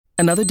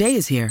Another day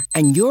is here,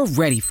 and you're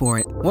ready for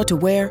it. What to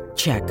wear?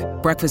 Check.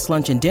 Breakfast,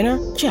 lunch, and dinner?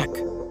 Check.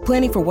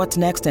 Planning for what's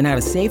next and how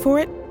to save for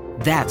it?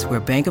 That's where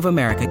Bank of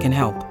America can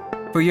help.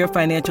 For your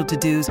financial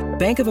to-dos,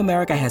 Bank of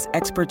America has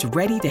experts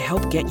ready to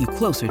help get you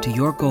closer to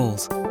your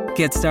goals.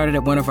 Get started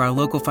at one of our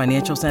local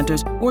financial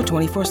centers or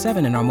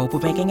 24/7 in our mobile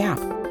banking app.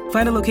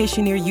 Find a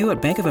location near you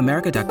at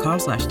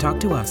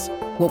bankofamerica.com/talktous.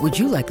 What would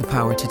you like the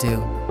power to do?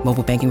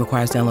 Mobile banking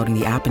requires downloading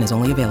the app and is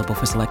only available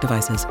for select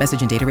devices.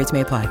 Message and data rates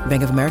may apply.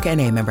 Bank of America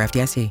N.A., member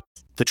FDIC.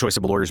 The choice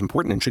of a lawyer is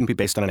important and shouldn't be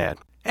based on an ad.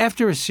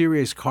 After a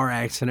serious car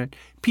accident,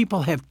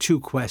 people have two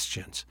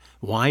questions.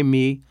 Why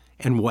me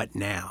and what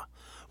now?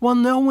 Well,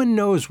 no one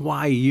knows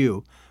why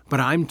you, but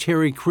I'm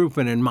Terry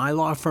Crouppen, and my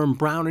law firm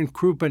Brown &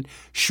 Crouppen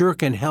sure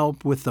can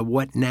help with the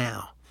what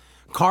now.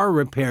 Car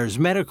repairs,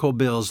 medical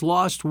bills,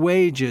 lost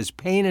wages,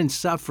 pain and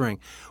suffering.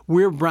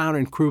 We're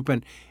Brown &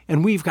 Crouppen,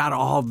 and we've got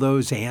all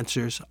those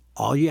answers.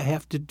 All you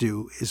have to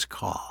do is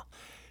call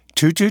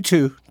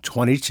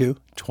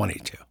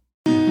 222-2222.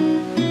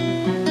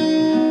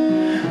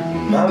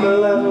 Mama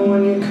love it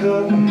when you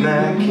cook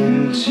mac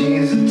and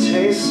cheese, it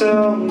tastes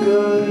so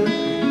good.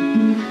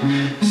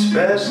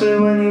 Especially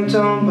when you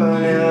don't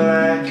burn it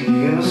like you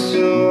used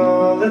to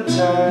all the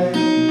time.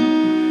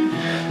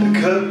 The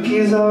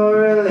cookies are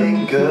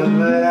really good,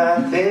 but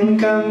I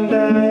think I'm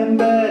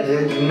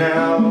diabetic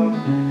now.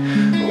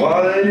 The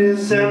wallet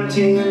is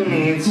empty and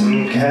need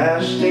some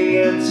cash to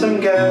get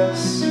some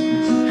gas.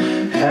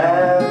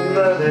 Happy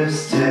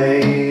Mother's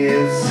Day,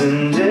 it's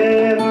a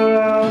day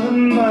for all the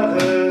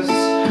mothers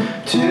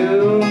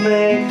to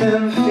make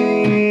them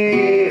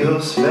feel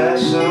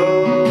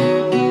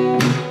special.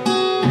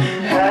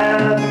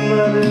 Happy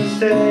Mother's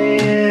Day,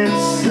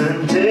 it's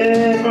a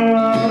day for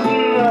all the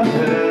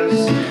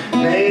mothers,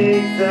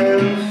 make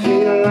them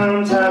feel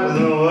on top of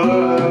the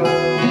world.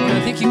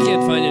 I think you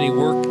can't find any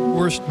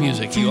worse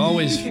music. You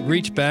always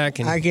reach back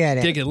and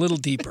dig a little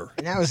deeper.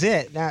 And that was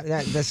it.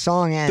 The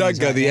song ends.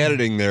 Doug, the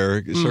editing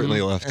there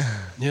certainly left.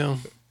 Yeah.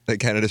 They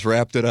kind of just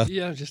wrapped it up.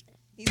 Yeah, just...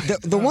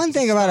 The one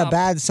thing about a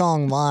bad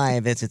song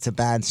live is it's a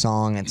bad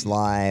song, it's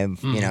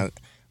live, you know.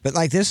 But,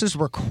 like, this is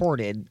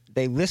recorded.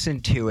 They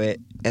listened to it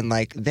and,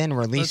 like, then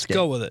released it. Let's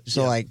go with it.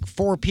 So, like,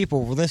 4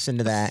 people will listen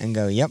to that and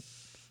go, yep,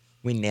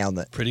 we nailed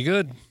it. Pretty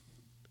good.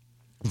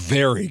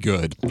 Very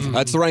good.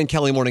 It's the Ryan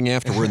Kelly Morning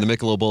After. We're in the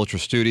Michelob Ultra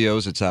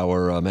Studios. It's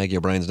our Maggie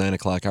O'Brien's 9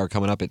 o'clock hour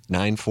coming up at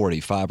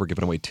 9:45. We're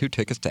giving away 2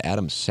 tickets to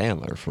Adam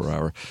Sandler for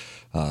our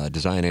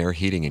Design Air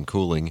Heating and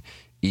Cooling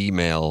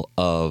email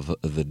of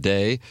the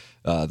day.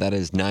 That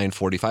is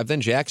 9:45.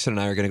 Then Jackson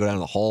and I are going to go down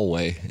the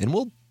hallway, and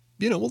we'll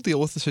deal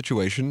with the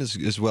situation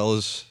as well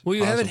as Will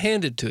you have it possible.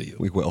 handed to you?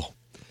 We will.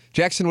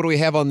 Jackson, what do we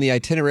have on the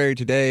itinerary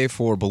today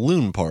for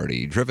Balloon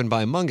Party, driven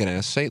by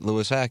Munganess, St.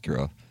 Louis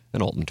Acura,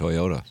 and Alton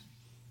Toyota?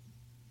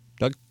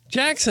 Doug?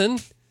 Jackson!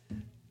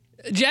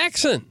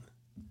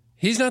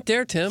 He's not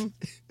there, Tim.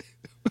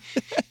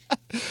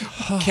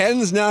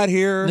 Ken's not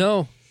here.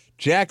 No.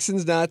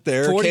 Jackson's not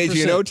there. 40%.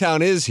 KG in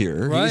O-Town is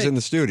here. Right. He's in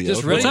the studio.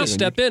 Just ready to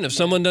step in if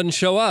someone doesn't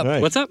show up.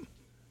 Right. What's up?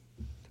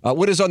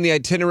 What is on the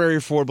itinerary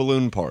for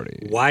Balloon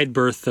Party? Wide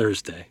berth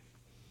Thursday.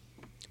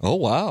 Oh,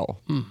 wow.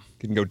 You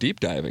can go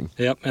deep diving.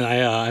 Yep, and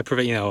I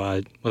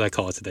provide, what I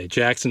call it today,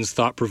 Jackson's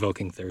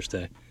Thought-Provoking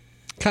Thursday.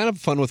 Kind of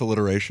fun with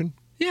alliteration.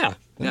 Yeah,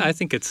 I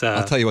think it's...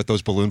 I'll tell you what,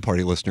 those Balloon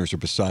Party listeners are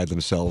beside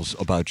themselves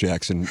about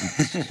Jackson.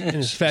 And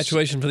his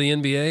infatuation for the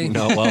NBA?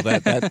 No, well,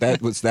 that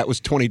was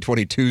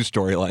 2022's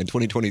storyline.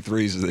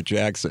 2023's is that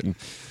Jackson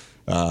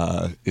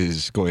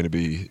is going to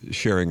be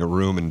sharing a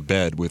room and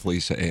bed with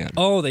Lisa Ann.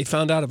 Oh, they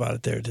found out about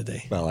it there, did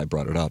they? Well, I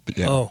brought it up. But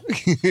yeah. Oh.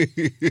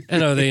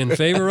 And are they in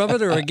favor of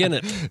it or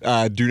against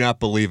it? Do not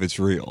believe it's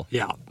real.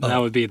 Yeah, that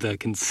would be the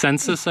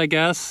consensus, I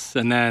guess.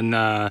 And then,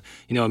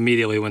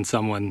 immediately when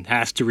someone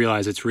has to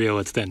realize it's real,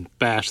 it's then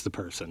bash the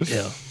person.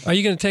 Yeah. Are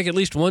you going to take at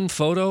least one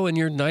photo in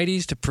your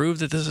 90s to prove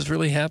that this is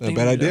really happening?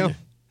 Bad idea.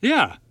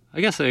 Yeah. I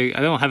guess I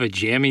don't have a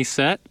jammy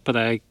set, but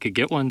I could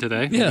get one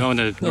today. Yeah. I'm going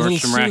to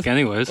Nordstrom Rack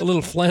anyways. A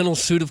little flannel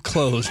suit of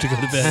clothes to go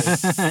to bed.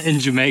 In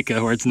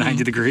Jamaica, where it's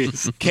 90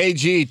 degrees.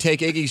 KG, take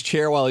Iggy's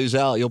chair while he's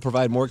out. You'll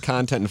provide more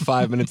content in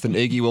 5 minutes than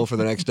Iggy will for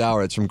the next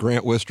hour. It's from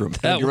Grant Wistrom.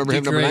 That You remember would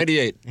him, be number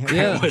great. 98.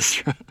 Yeah.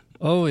 Wistrom.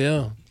 Oh,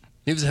 yeah.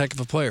 He was a heck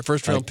of a player.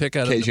 First round pick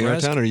out of KG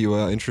Nebraska. Nortown, are you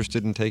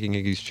interested in taking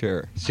Iggy's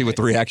chair? See what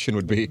the reaction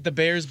would be. The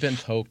bear's been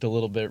poked a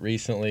little bit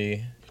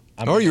recently.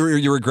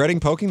 You're regretting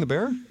poking the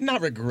bear?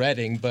 Not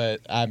regretting,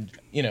 but I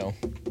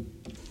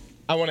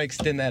want to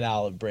extend that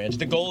olive branch.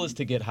 The goal is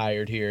to get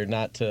hired here,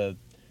 not to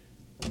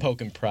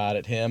poke and prod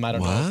at him. I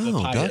don't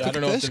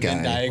know if the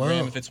Venn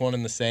diagram, if it's one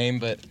and the same,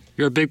 but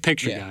you're a big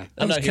picture guy.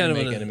 I'm not here to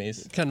make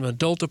enemies. Kind of an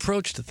adult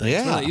approach to things.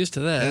 Yeah. We're not used to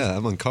that. Yeah,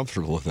 I'm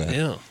uncomfortable with that.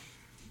 Yeah.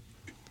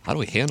 How do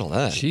we handle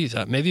that?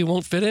 Jeez, maybe it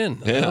won't fit in.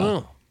 Yeah. I don't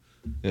know.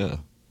 Yeah,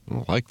 I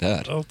don't like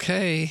that.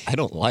 Okay. I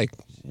don't like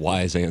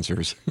wise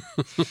answers.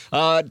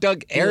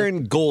 Doug,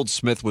 Aaron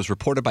Goldsmith was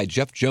reported by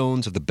Jeff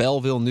Jones of the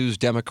Belleville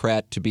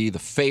News-Democrat to be the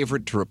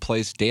favorite to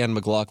replace Dan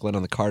McLaughlin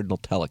on the Cardinal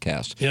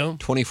telecast. Yeah.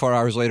 24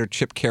 hours later,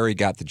 Chip Carey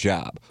got the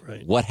job.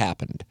 Right. What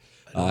happened?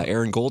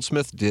 Aaron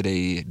Goldsmith did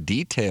a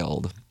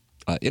detailed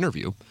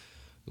interview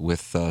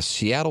with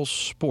Seattle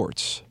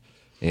Sports.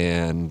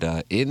 And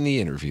in the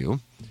interview,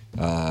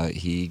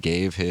 he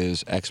gave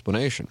his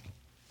explanation.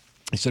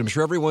 He said, I'm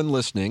sure everyone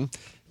listening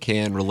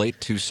can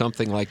relate to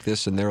something like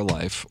this in their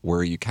life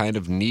where you kind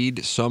of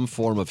need some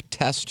form of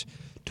test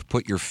to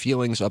put your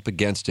feelings up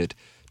against it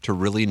to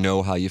really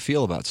know how you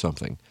feel about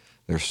something.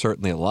 There's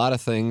certainly a lot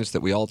of things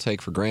that we all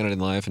take for granted in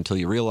life until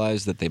you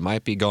realize that they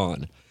might be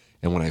gone.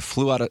 And when I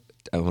flew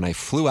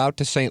out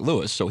to St.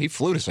 Louis, so he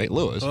flew to St.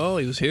 Louis. Oh,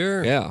 he was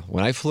here. Yeah.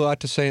 When I flew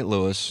out to St.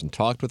 Louis and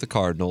talked with the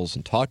Cardinals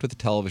and talked with the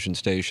television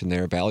station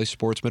there, Bally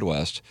Sports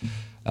Midwest,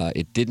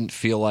 it didn't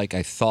feel like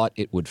I thought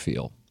it would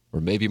feel. Or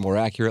maybe more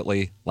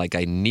accurately, like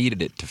I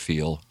needed it to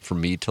feel for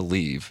me to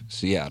leave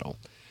Seattle.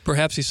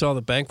 Perhaps he saw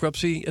the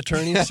bankruptcy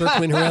attorneys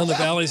circling around the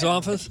Bally's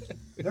office.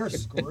 They're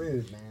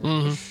screwed, man.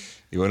 Mm-hmm.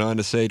 He went on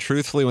to say,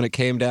 truthfully, when it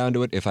came down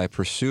to it, if I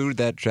pursued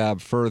that job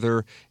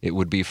further, it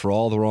would be for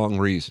all the wrong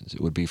reasons.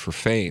 It would be for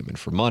fame and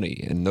for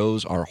money. And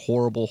those are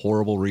horrible,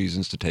 horrible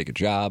reasons to take a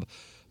job,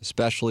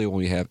 especially when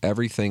we have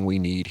everything we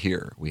need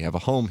here. We have a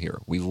home here.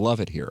 We love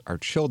it here. Our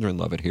children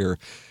love it here.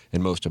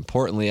 And most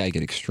importantly, I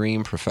get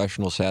extreme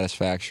professional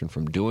satisfaction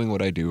from doing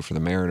what I do for the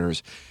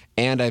Mariners.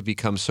 And I've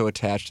become so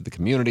attached to the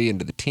community and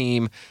to the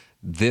team.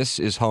 This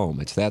is home.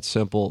 It's that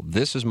simple.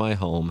 This is my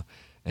home.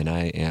 And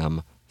I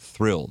am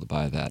thrilled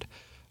by that.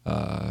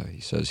 He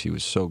says he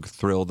was so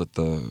grateful that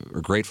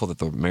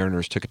the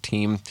Mariners took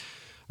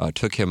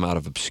took him out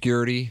of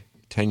obscurity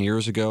 10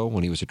 years ago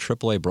when he was a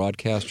AAA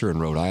broadcaster in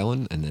Rhode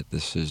Island, and that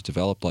this has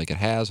developed like it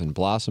has and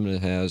blossomed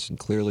it has, and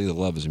clearly the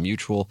love is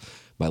mutual.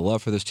 My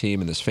love for this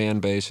team and this fan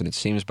base, and it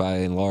seems by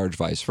and large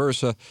vice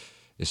versa,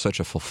 is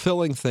such a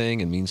fulfilling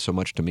thing and means so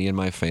much to me and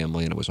my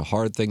family, and it was a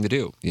hard thing to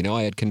do. You know,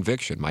 I had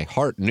conviction. My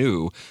heart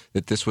knew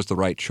that this was the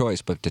right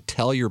choice, but to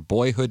tell your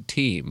boyhood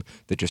team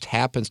that just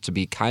happens to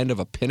be kind of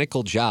a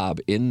pinnacle job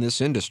in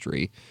this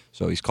industry,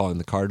 so he's calling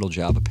the Cardinal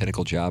job a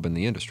pinnacle job in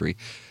the industry,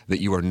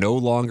 that you are no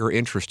longer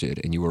interested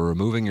and you are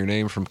removing your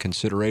name from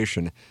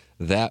consideration,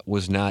 that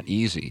was not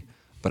easy.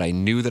 But I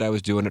knew that I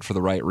was doing it for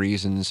the right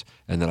reasons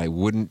and that I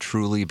wouldn't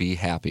truly be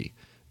happy.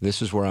 This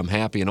is where I'm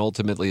happy, and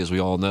ultimately, as we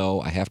all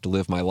know, I have to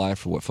live my life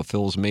for what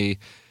fulfills me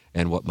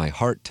and what my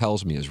heart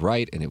tells me is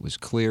right, and it was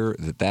clear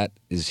that that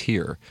is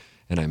here.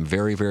 And I'm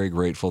very, very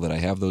grateful that I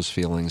have those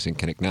feelings and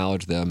can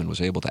acknowledge them and was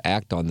able to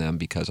act on them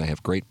because I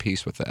have great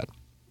peace with that.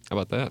 How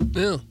about that?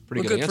 Yeah.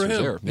 Pretty good answers for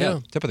him. there. Yeah.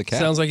 Tip of the cap.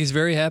 Sounds like he's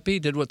very happy,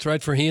 did what's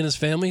right for he and his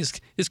family.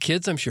 His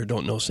kids, I'm sure,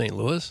 don't know St.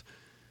 Louis.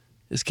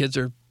 His kids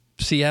are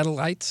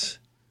Seattleites.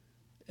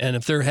 And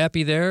if they're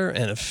happy there,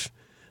 and if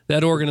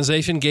that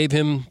organization gave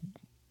him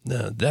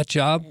that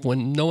job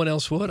when no one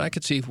else would, I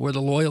could see where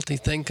the loyalty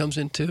thing comes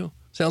in too.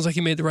 Sounds like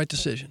he made the right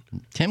decision.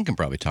 Tim can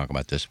probably talk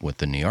about this with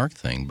the New York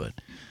thing, but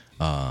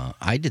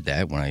I did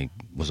that when I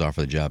was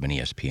offered the job in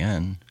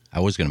ESPN. I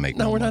was going to make.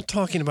 No, more we're money. Not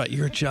talking about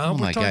your job. Oh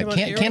my God!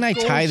 Can I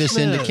tie this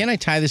into? Can I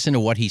tie this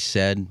into what he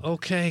said?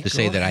 Okay. To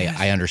say that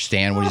I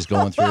understand what he's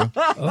going through.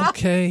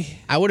 Okay.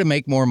 I would have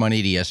made more money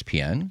at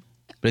ESPN,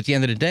 but at the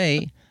end of the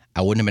day,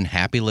 I wouldn't have been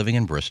happy living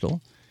in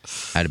Bristol.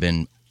 I'd have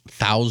been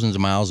thousands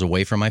of miles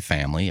away from my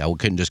family. I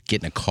couldn't just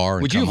get in a car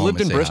and Would come you have home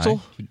lived in and say Bristol?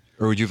 hi.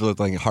 Or would you have lived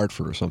like in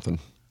Hartford or something?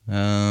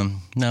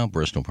 No,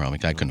 Bristol probably.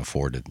 I couldn't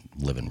afford to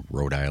live in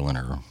Rhode Island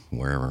or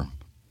wherever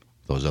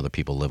those other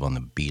people live on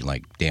the beach.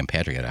 Like Dan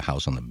Patrick had a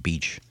house on the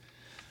beach.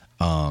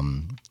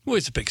 Well,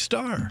 he's a big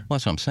star. Well,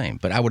 that's what I'm saying.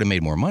 But I would have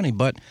made more money,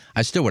 but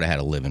I still would have had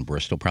to live in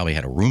Bristol, probably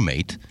had a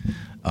roommate.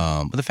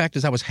 But the fact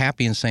is I was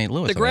happy in St.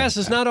 Louis. The grass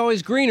is not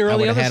always greener on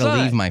the other side. I would have had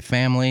to leave my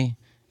family.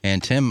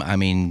 And Tim, I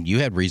mean, you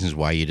had reasons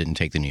why you didn't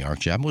take the New York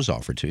job. It was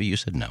offered to you. You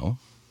said no.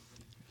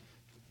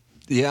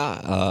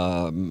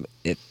 Yeah,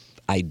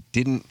 I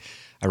didn't.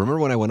 I remember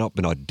when I went up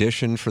and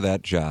auditioned for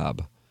that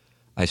job,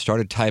 I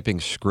started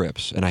typing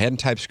scripts. And I hadn't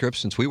typed scripts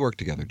since we worked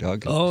together,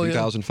 Doug. In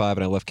 2005,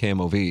 and I left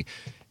KMOV.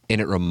 And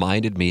it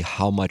reminded me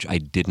how much I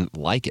didn't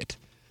like it.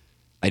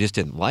 I just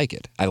didn't like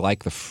it. I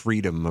like the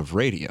freedom of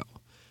radio.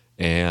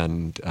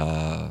 And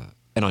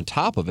on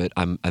top of it,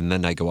 and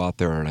then I go out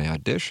there and I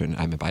audition.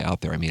 By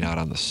out there, I mean out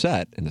on the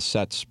set, and the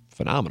set's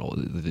phenomenal.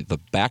 The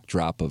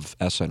backdrop of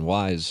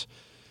SNY's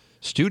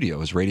studio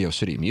is Radio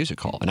City Music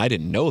Hall, and I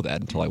didn't know that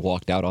until I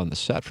walked out on the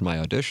set for my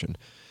audition.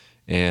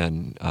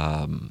 And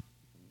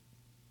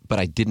but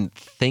I didn't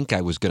think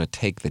I was going to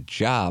take the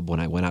job when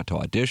I went out to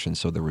audition.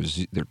 So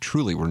there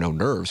truly were no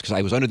nerves because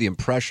I was under the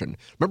impression.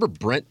 Remember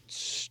Brent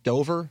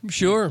Stover?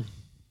 Sure.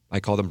 I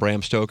called him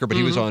Bram Stoker, but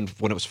he was on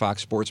when it was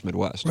Fox Sports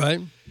Midwest.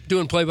 Right.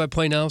 Doing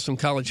play-by-play now, some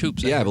college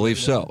hoops. Yeah, I believe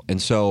so.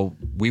 And so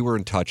we were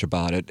in touch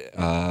about it.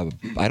 I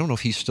don't know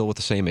if he's still with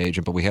the same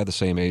agent, but we had the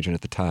same agent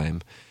at the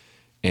time.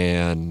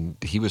 And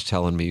he was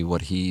telling me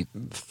what he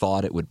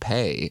thought it would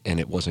pay, and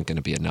it wasn't going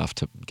to be enough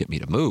to get me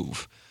to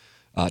move,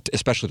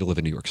 especially to live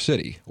in New York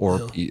City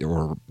or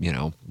you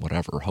know,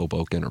 whatever,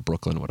 Hoboken or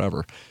Brooklyn,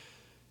 whatever.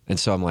 And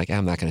so I'm like,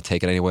 I'm not going to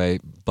take it anyway,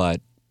 but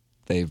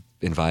they've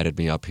invited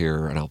me up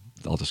here, and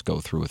I'll just go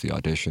through with the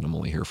audition. I'm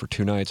only here for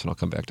 2 nights, and I'll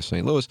come back to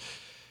St. Louis.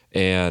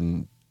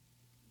 And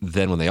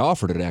then when they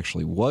offered it, it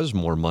actually was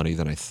more money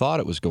than I thought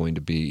it was going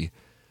to be.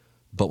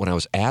 But when I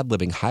was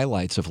ad-libbing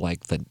highlights of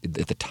like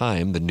at the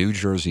time, the New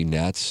Jersey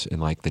Nets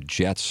and like the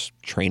Jets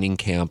training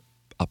camp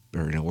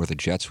where the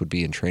Jets would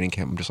be in training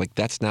camp, I'm just like,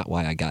 that's not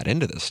why I got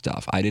into this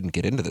stuff. I didn't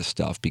get into this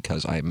stuff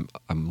because I'm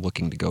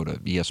looking to go to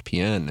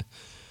ESPN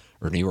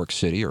or New York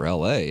City or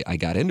LA. I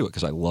got into it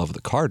because I love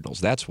the Cardinals.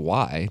 That's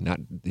why, not,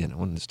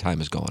 when this time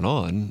is going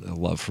on, a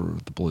love for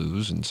the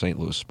Blues and St.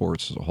 Louis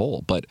sports as a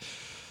whole. But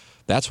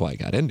that's why I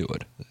got into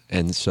it.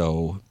 And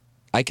so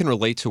I can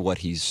relate to what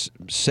he's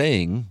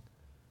saying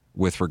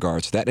with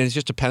regards to that. And it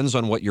just depends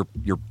on what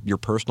your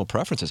personal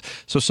preference is.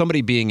 So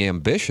somebody being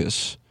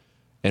ambitious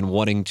and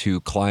wanting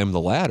to climb the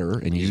ladder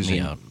and using...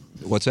 me out.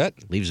 What's that?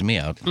 Leaves me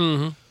out.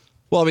 Mm-hmm.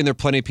 Well, I mean, there are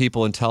plenty of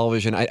people in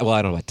television. I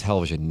don't know about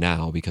television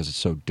now because it's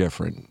so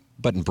different.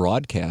 But in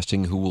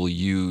broadcasting, who will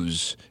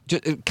use...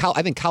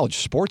 I think college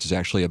sports is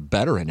actually a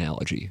better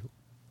analogy,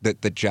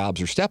 that jobs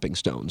are stepping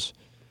stones.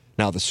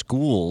 Now, the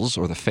schools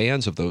or the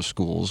fans of those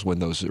schools, when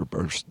those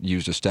are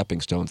used as stepping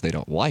stones, they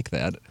don't like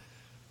that.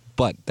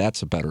 But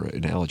that's a better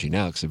analogy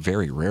now because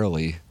very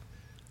rarely...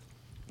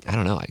 I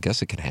don't know. I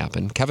guess it can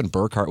happen. Kevin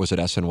Burkhardt was at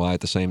SNY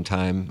at the same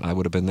time I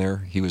would have been there.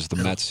 He was the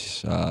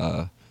Mets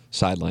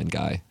sideline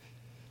guy.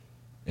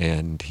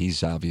 And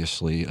he's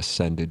obviously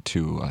ascended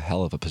to a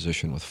hell of a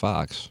position with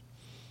Fox.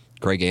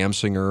 Greg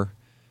Amsinger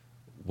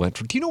went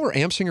from... Do you know where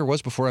Amsinger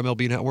was before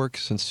MLB Network?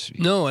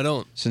 No, I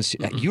don't. Since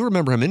you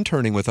remember him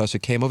interning with us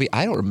at KMOV.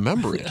 I don't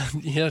remember it.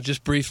 Yeah,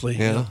 just briefly.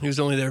 Yeah. He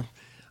was only there.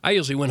 I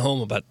usually went home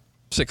about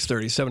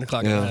 6:30, 7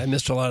 o'clock at night. I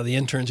missed a lot of the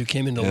interns who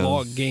came in to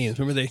log games.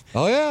 Remember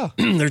Oh, yeah.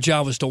 their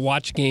job was to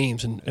watch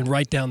games and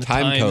write down the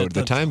time code.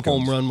 that The time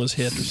home codes. run was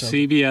hit or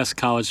something. CBS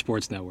College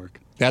Sports Network.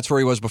 That's where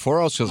he was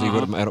before us because he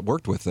would have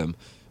worked with them.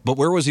 But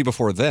where was he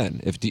before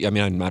then?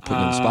 I'm not putting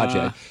you on the spot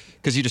yet.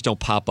 Because you just don't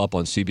pop up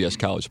on CBS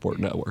College Sport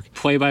Network.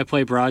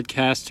 Play-by-play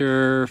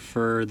broadcaster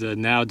for the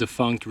now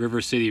defunct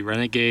River City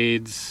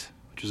Renegades,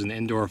 which was an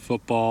indoor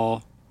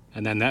football.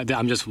 And then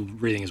I'm just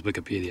reading his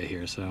Wikipedia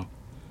here, so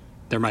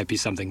there might be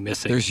something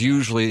missing. There's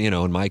usually,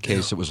 in my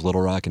case, it was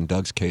Little Rock. In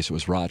Doug's case, it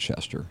was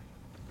Rochester.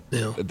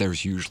 Yeah.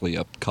 There's usually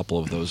a couple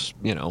of those,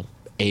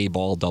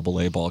 A-ball, double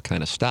A-ball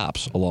kind of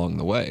stops along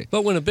the way.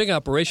 But when a big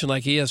operation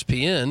like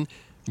ESPN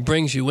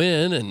brings you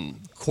in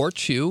and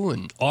courts you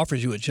and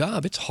offers you a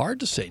job, it's hard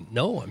to say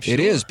no, I'm sure. It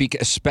is,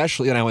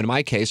 especially, in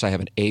my case, I have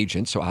an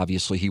agent, so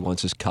obviously he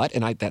wants his cut,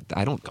 and I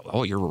don't go,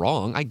 oh, you're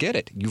wrong. I get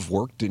it. You've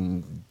worked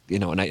in,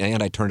 and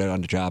I turned it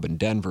on a job in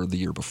Denver the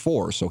year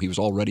before, so he was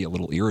already a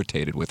little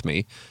irritated with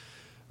me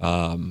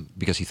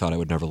because he thought I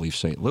would never leave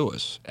St.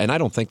 Louis. And I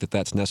don't think that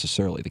that's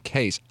necessarily the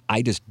case.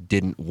 I just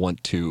didn't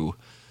want to.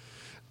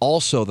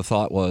 Also, the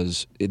thought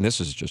was, and this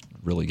is just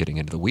really getting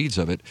into the weeds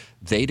of it,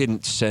 they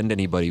didn't send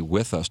anybody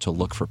with us to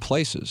look for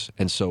places.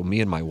 And so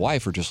me and my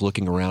wife are just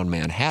looking around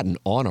Manhattan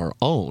on our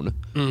own.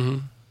 Mm-hmm.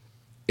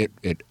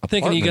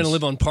 Thinking you're going to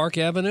live on Park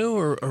Avenue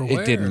or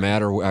where? It didn't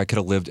matter. I could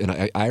have lived,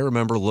 and I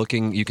remember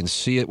looking, you can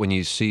see it when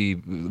you see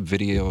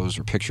videos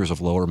or pictures of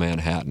Lower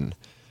Manhattan.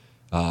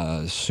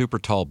 Super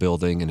tall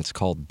building, and it's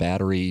called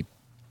Battery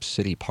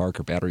City Park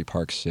or Battery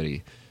Park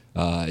City.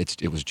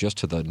 It was just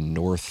to the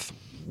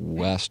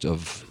northwest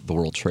of the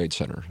World Trade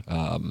Center.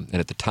 And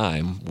at the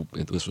time,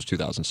 this was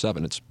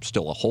 2007, it's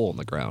still a hole in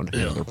the ground.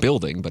 Yeah. They're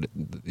building, but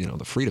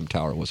the Freedom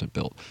Tower wasn't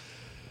built.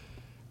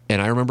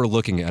 And I remember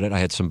looking at it. I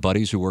had some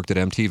buddies who worked at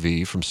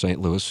MTV from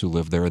St. Louis who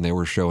lived there, and they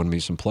were showing me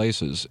some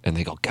places. And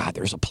they go, God,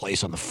 there's a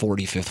place on the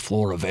 45th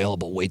floor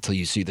available. Wait till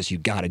you see this. You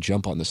got to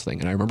jump on this thing.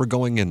 And I remember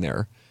going in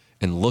there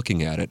and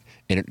looking at it,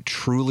 and it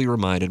truly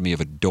reminded me of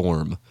a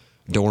dorm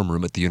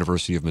room at the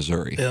University of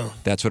Missouri. Yeah.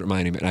 That's what it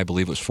reminded me. And I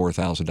believe it was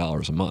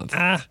 $4,000 a month.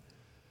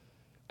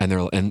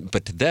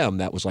 But to them,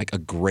 that was like a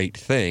great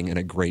thing and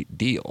a great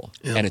deal.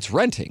 Yeah. And it's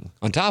renting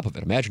on top of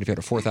it. Imagine if you had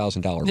a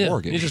 $4,000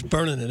 mortgage. You're just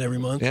burning it every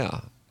month.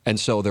 Yeah. And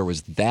so there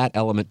was that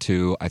element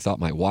too. I thought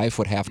my wife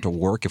would have to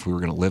work if we were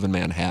going to live in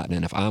Manhattan.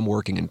 And if I'm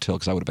working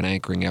because I would have been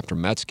anchoring after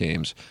Mets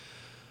games,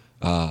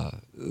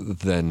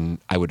 then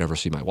I would never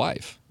see my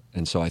wife.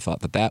 And so I thought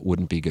that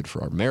wouldn't be good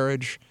for our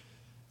marriage.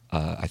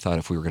 I thought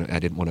if we were going to, I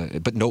didn't want to,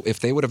 but no, if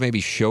they would have maybe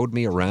showed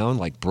me around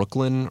like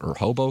Brooklyn or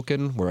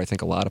Hoboken, where I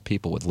think a lot of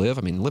people would live.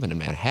 I mean, living in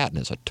Manhattan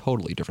is a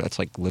totally different, that's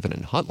like living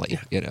in Huntley,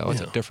 it's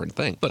a different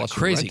thing. But Plus a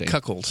crazy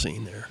cuckold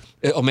scene there.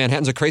 Oh,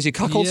 Manhattan's a crazy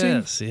cuckold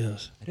scene?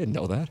 Yes. I didn't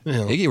know that. Yeah.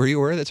 Iggy, were you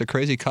aware that's a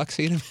crazy cuck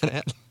scene in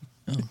Manhattan?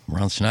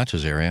 Around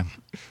Sinatra's area.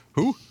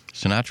 Who?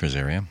 Sinatra's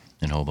area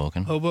in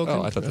Hoboken. Hoboken?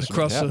 Oh, I thought this was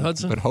across the Manhattan.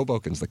 Hudson? But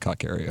Hoboken's the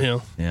cuck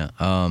area.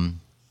 Yeah.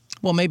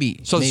 Well, maybe.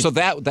 So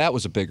that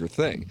was a bigger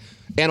thing.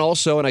 And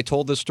also, and I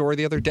told this story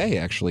the other day,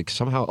 actually,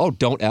 somehow,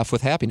 Don't F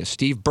with Happiness.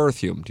 Steve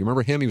Berthium. Do you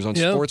remember him? He was on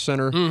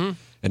SportsCenter. Mm-hmm.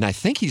 And I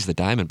think he's the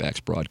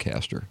Diamondbacks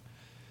broadcaster.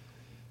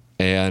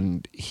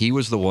 And he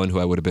was the one who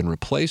I would have been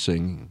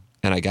replacing.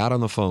 And I got on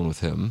the phone with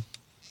him,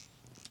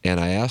 and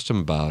I asked him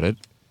about it.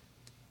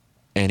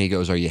 And he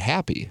goes, "Are you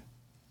happy?"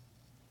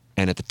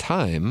 And at the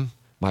time,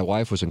 my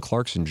wife was in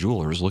Clarkson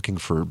Jewelers looking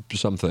for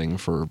something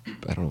for,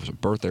 I don't know if it was a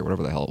birthday or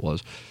whatever the hell it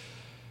was.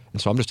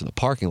 And so I'm just in the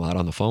parking lot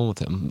on the phone with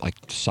him, like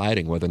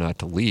deciding whether or not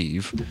to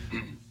leave.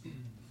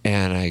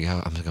 And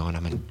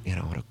I'm in,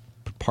 a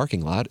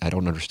parking lot. I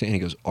don't understand. He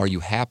goes, are you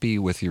happy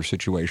with your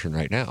situation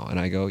right now? And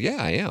I go, yeah,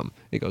 I am.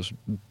 He goes,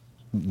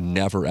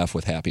 never F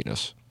with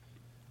happiness.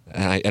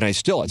 And I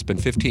still, it's been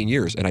 15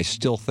 years, and I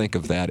still think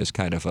of that as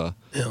kind of a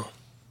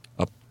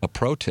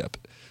pro tip.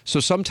 So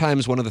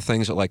sometimes one of the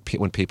things that, like,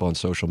 when people on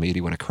social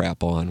media want to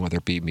crap on, whether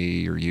it be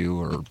me or you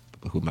or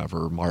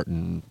whomever,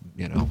 Martin,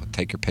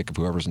 take your pick of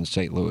whoever's in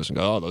St. Louis and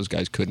go, oh, those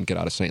guys couldn't get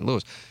out of St.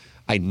 Louis.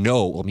 I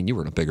know, I mean, you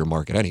were in a bigger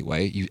market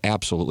anyway. You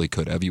absolutely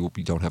could have. You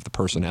don't have the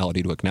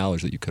personality to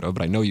acknowledge that you could have,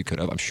 but I know you could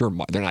have. I'm sure,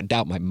 they're not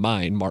doubt in my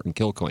mind, Martin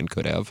Kilcoyne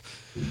could have.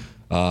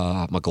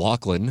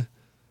 McLaughlin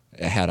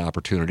had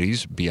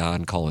opportunities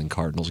beyond calling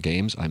Cardinals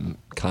games. I'm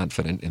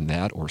confident in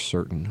that, or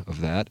certain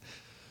of that.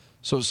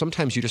 So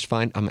sometimes you just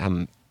find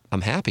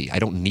I'm happy. I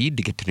don't need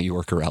to get to New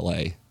York or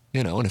L.A.,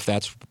 and if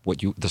that's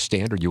what the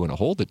standard you want to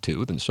hold it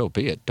to, then so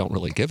be it. Don't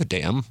really give a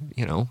damn,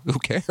 who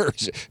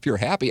cares if you're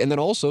happy. And then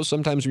also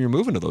sometimes when you're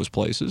moving to those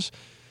places,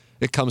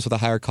 it comes with a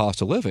higher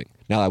cost of living.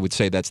 Now, I would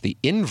say that's the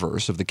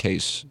inverse of the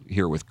case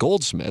here with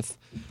Goldsmith.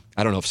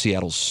 I don't know if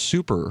Seattle's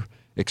super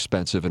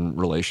expensive in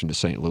relation to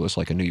St. Louis,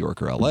 like a New York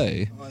or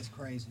L.A. Oh, that's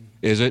crazy.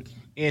 Is it?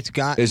 It's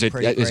got is it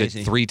pretty crazy. Is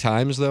it 3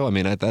 times though? I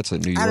mean, that's a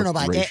New York. I don't know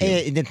about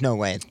it. There's no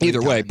way.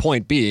 Either way,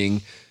 point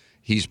being,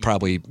 he's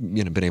probably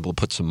been able to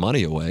put some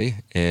money away,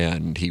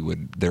 and he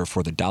would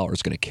therefore the dollar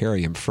is going to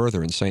carry him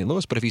further in St.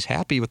 Louis. But if he's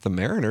happy with the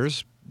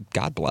Mariners,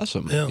 God bless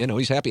him. Yeah.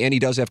 He's happy, and he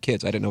does have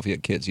kids. I didn't know if he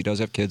had kids. He does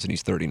have kids, and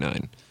he's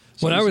 39.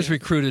 So when I was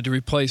recruited to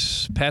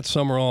replace Pat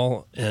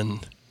Summerall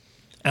and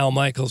Al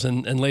Michaels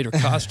and later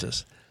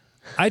Costas,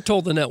 I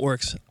told the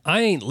networks,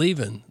 I ain't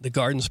leaving the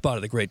garden spot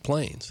of the Great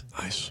Plains.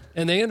 Nice.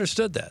 And they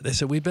understood that. They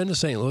said, we've been to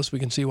St. Louis. We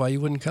can see why you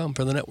wouldn't come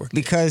for the network.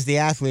 Because the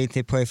athletes,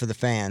 they play for the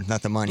fans,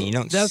 not the money. You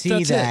don't That's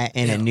that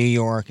in a New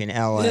York and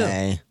L.A.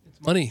 Yeah.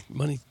 It's money.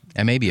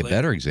 And maybe a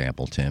better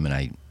example, Tim,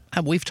 and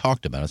we've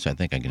talked about it, so I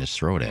think I can just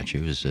throw it at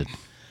you, is that,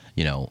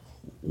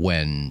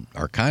 when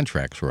our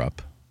contracts were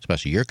up,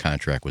 especially your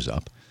contract was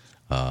up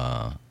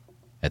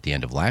at the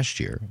end of last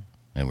year,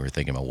 and we were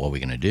thinking about what we're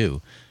going to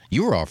do,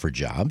 you were offered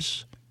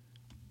jobs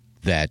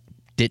that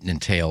didn't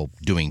entail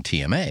doing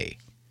TMA.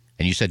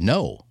 And you said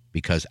no,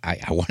 because I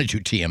want to do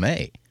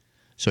TMA.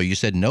 So you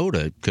said no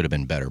to could have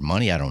been better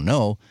money, I don't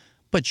know,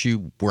 but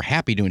you were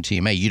happy doing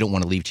TMA. You don't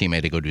want to leave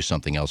TMA to go do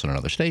something else on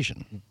another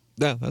station.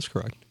 Yeah, that's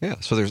correct. Yeah,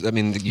 so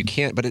you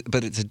can't, but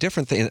it's a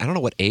different thing. I don't know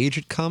what age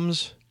it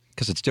comes,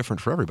 because it's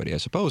different for everybody, I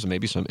suppose. And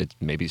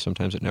maybe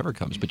sometimes it never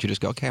comes, but you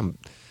just go, okay,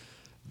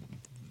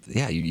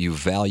 you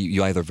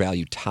either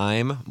value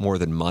time more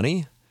than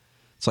money.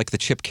 It's like the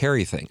Chip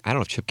Carey thing. I don't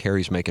know if Chip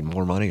Carey's making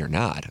more money or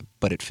not,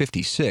 but at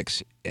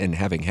 56 and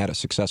having had a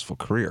successful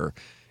career,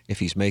 if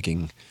he's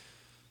making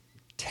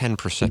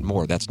 10%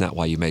 more, that's not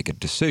why you make a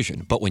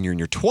decision. But when you're in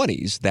your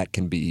 20s, that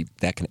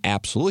can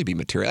absolutely be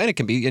material, and it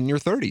can be in your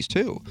 30s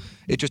too.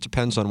 It just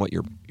depends on what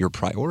your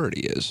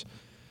priority is,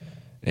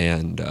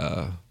 and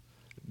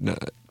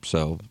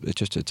so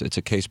it's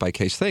a case by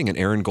case thing. And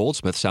Aaron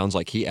Goldsmith sounds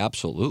like he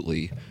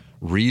absolutely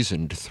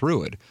reasoned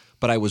through it.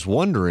 But I was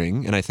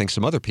wondering, and I think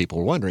some other people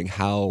were wondering,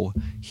 how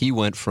he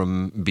went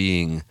from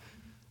being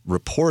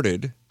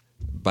reported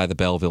by the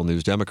Belleville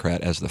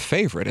News-Democrat as the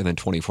favorite, and then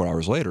 24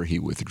 hours later he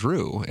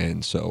withdrew.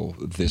 And so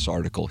this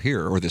article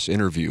here, or this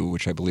interview,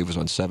 which I believe was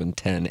on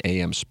 710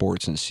 AM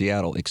Sports in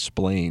Seattle,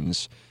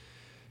 explains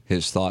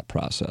his thought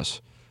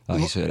process.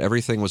 He said,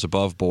 everything was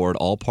above board.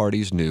 All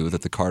parties knew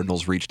that the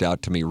Cardinals reached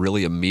out to me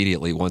really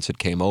immediately once it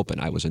came open.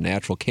 I was a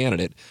natural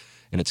candidate.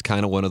 And it's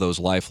kind of one of those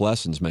life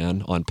lessons,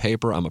 man. On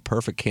paper, I'm a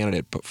perfect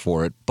candidate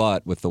for it,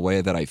 but with the way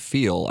that I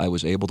feel, I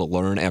was able to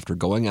learn after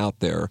going out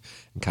there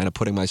and kind of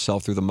putting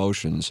myself through the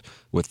motions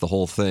with the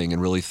whole thing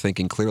and really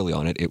thinking clearly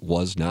on it, it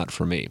was not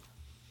for me.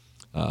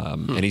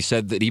 And he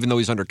said that even though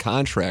he's under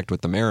contract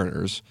with the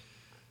Mariners,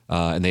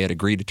 and they had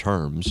agreed to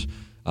terms,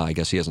 I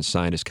guess he hasn't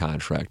signed his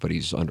contract, but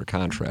he's under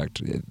contract,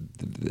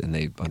 and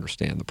they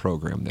understand the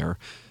program there,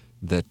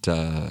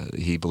 that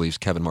he believes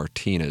Kevin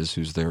Martinez,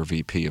 who's their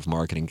VP of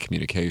Marketing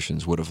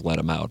Communications, would have let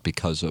him out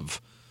because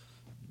of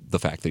the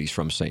fact that he's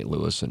from St.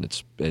 Louis,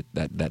 and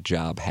that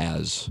job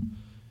has,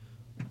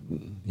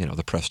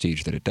 the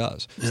prestige that it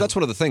does. So that's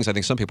one of the things I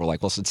think some people are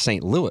like, well, it's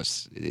St.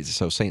 Louis,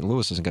 so St.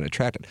 Louis isn't going to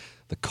attract it.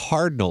 The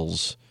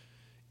Cardinals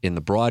in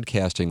the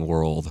broadcasting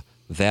world,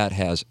 that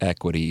has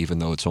equity, even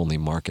though it's only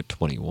market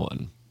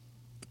 21.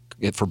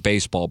 For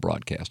baseball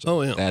broadcasting.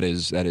 Oh, yeah. That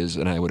is,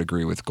 and I would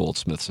agree with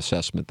Goldsmith's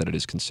assessment that it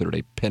is considered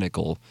a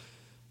pinnacle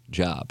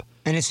job.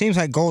 And it seems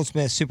like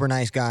Goldsmith's super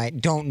nice guy.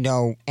 Don't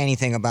know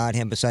anything about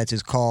him besides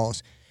his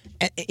calls.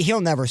 He'll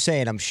never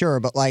say it, I'm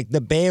sure, but like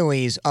the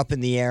Bailey's up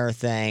in the air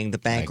thing, the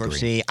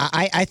bankruptcy,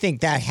 I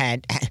think that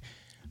had,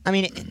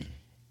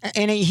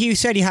 and he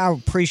said how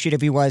appreciative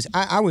he was.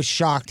 I was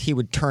shocked he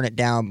would turn it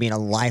down being a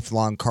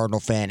lifelong Cardinal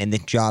fan and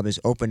this job is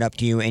opened up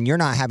to you and you're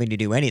not having to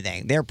do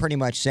anything. They're pretty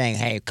much saying,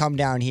 hey, come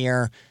down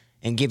here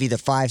and give you the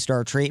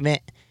 5-star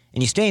treatment.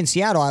 And you stay in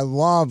Seattle. I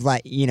love,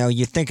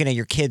 you're thinking of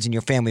your kids and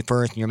your family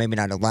first and you're maybe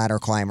not a ladder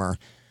climber.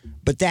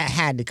 But that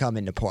had to come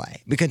into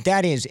play because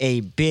that is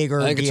a bigger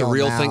deal. I think it's a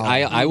real now. thing.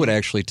 I would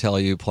actually tell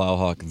you,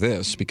 Plowhawk,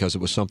 this because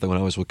it was something when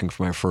I was looking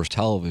for my first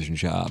television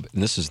job,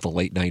 and this is the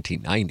late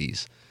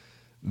 1990s,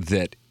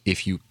 that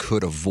if you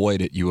could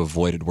avoid it, you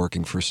avoided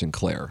working for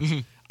Sinclair. Mm-hmm.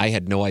 I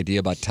had no idea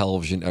about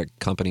television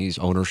companies'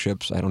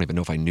 ownerships. I don't even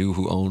know if I knew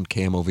who owned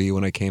KMOV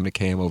when I came to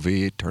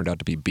KMOV. It turned out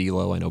to be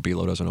Belo. I know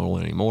Belo doesn't own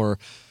one anymore.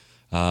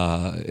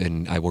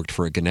 And I worked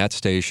for a Gannett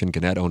station.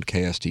 Gannett owned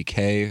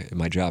KSDK in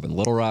my job in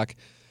Little Rock.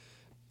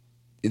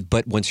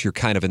 But once you're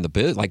kind of in the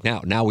biz, like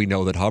now we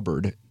know that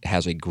Hubbard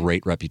has a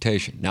great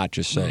reputation, not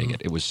just saying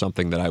it. It was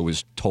something that I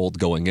was told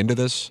going into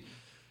this.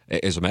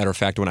 As a matter of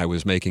fact, when I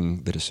was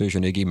making the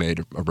decision Iggy made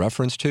a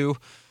reference to,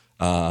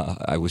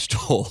 I was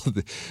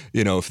told,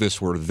 if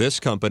this were this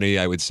company,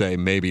 I would say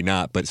maybe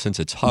not. But since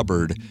it's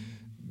Hubbard,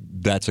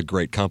 that's a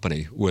great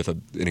company with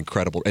an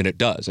incredible, and it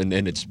does. And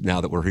it's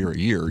now that we're here a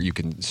year, you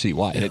can see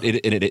why. Yeah. And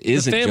it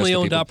isn't the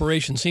family-owned just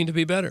operations seem to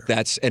be better.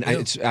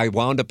 I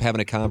wound up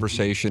having a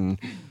conversation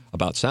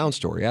about Sound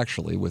Story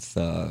actually with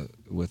some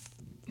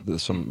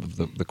of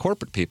the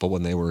corporate people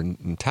when they were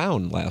in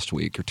town last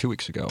week or 2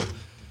 weeks ago,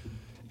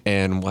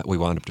 and we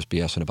wound up just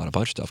BSing about a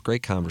bunch of stuff.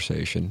 Great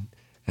conversation.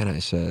 And I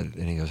said,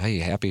 and he goes, "Hey,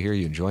 you happy here?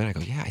 You enjoying?" I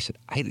go, "Yeah." I said,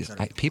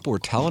 people were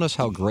telling us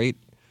how great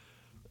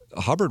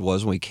Hubbard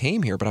was when we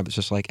came here, but I was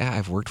just like,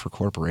 I've worked for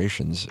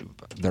corporations.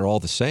 They're all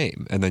the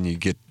same. And then you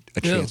get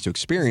a chance to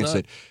experience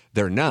it.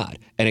 They're not.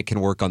 And it can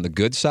work on the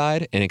good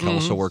side, and it can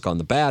also work on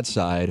the bad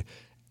side.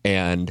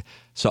 And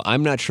so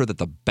I'm not sure that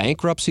the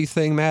bankruptcy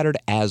thing mattered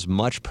as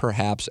much,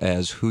 perhaps,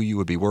 as who you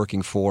would be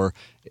working for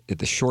at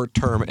the short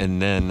term,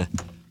 and then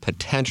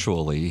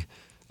potentially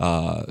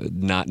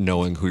not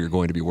knowing who you're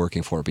going to be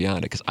working for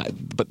beyond it.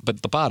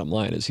 But the bottom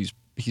line is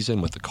he's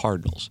in with the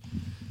Cardinals.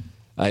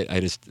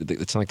 It's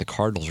not like the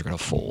Cardinals are going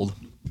to fold.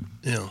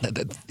 Yeah.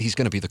 He's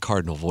going to be the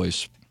Cardinal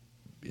voice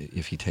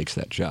if he takes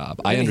that job.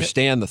 I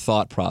understand the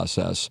thought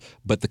process,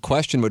 but the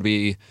question would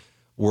be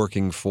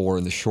working for,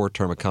 in the short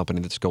term, a company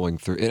that's going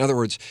through. In other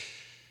words,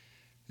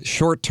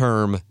 short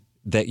term,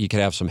 that you could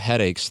have some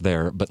headaches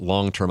there, but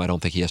long term, I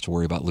don't think he has to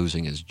worry about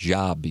losing his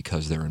job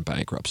because they're in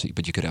bankruptcy.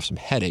 But you could have some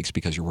headaches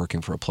because you're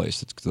working for a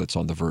place that's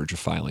on the verge of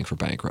filing for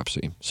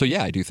bankruptcy. So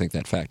yeah, I do think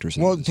that factors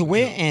in. Well,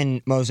 DeWitt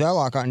and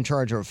Mozeliak got in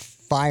charge of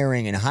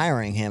firing and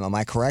hiring him. Am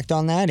I correct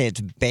on that?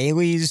 It's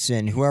Bailey's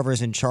and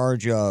whoever's in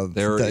charge of the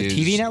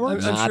TV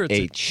network? There is not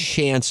a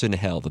chance in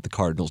hell that the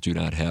Cardinals do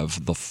not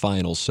have the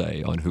final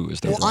say on who is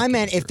their Well, I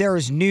meant if there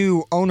is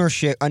new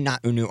ownership,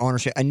 not new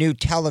ownership, a new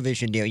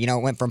television deal.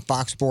 It went from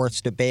Fox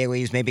Sports to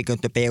Bailey's, maybe go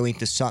to Bailey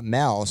to something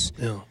else.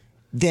 Yeah.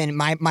 Then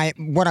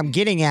what I'm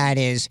getting at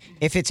is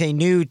if it's a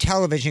new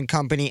television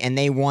company and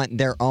they want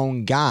their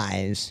own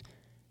guys,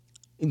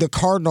 the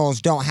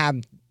Cardinals don't have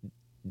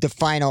the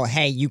final,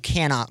 hey, you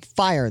cannot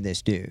fire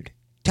this dude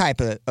type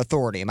of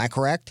authority. Am I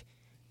correct?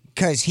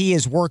 Because he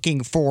is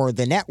working for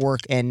the network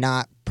and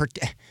not...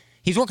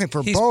 He's working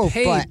for both.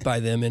 He's paid but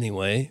by them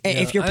anyway.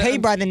 If you're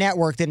paid by the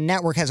network, then the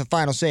network has a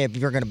final say if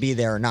you're going to be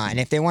there or not. And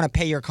if they want to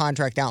pay your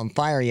contract out and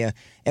fire you,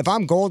 if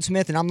I'm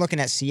Goldsmith and I'm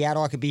looking at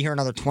Seattle, I could be here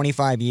another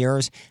 25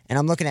 years, and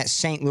I'm looking at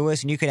St. Louis,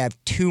 and you could have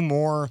two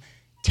more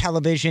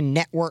television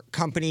network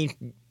company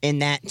in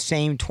that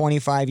same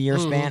 25-year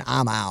span,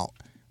 I'm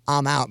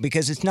out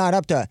because it's not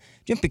up to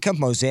just because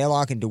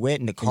Mozeliak and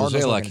DeWitt and the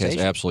Cardinals organization. Mozeliak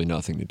has absolutely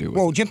nothing to do with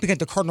it. Well, just because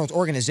the Cardinals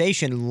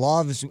organization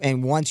loves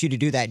and wants you to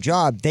do that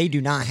job, they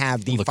do not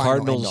have the final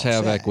Cardinals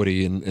have say.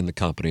 equity in the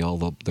company,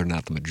 although they're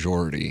not the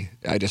majority.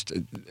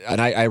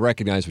 I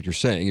recognize what you're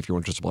saying. If you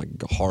want just like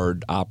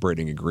hard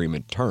operating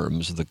agreement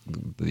terms,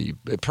 the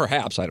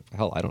perhaps I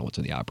don't know what's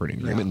in the operating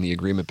agreement and the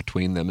agreement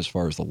between them as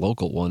far as the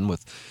local one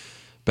with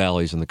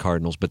Bally's and the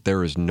Cardinals, but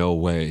there is no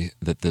way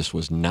that this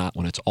was not,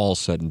 when it's all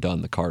said and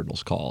done, the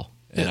Cardinals' call.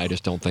 And I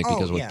just don't think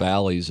because what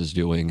Bally's is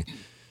doing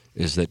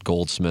is that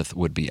Goldsmith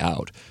would be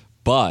out.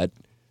 But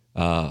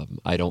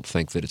I don't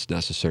think that it's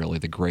necessarily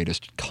the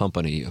greatest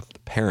company, the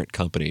parent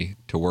company,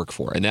 to work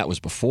for. And that was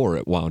before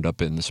it wound up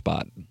in the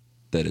spot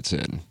that it's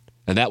in.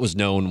 And that was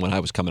known when I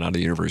was coming out of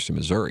the University of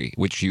Missouri,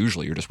 which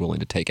usually you're just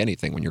willing to take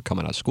anything when you're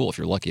coming out of school if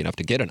you're lucky enough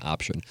to get an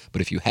option.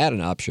 But if you had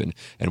an option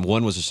and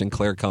one was a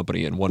Sinclair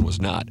company and one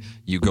was not,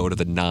 you go to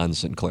the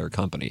non-Sinclair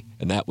company.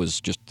 And that was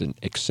just an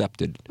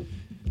accepted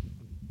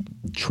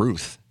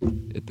truth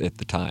at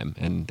the time.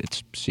 And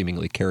it's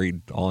seemingly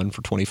carried on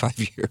for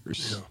 25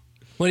 years. Yeah.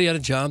 Well, he had a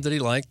job that he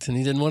liked and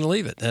he didn't want to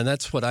leave it. And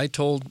that's what I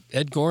told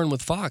Ed Gorin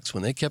with Fox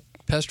when they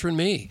kept pestering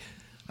me.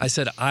 I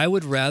said, I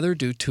would rather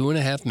do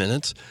 2.5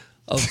 minutes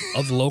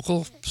of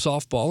local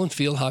softball and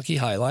field hockey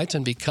highlights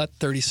and be cut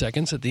 30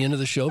 seconds at the end of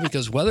the show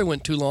because weather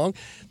went too long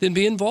than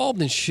be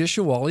involved in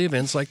shishawally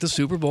events like the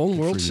Super Bowl and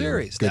World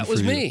Series. That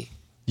was me.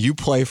 You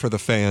play for the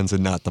fans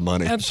and not the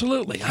money.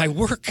 Absolutely. I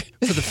work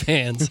for the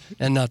fans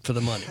and not for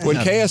the money. When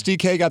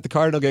KSDK got the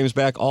Cardinal games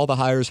back, all the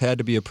hires had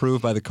to be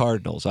approved by the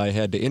Cardinals. I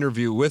had to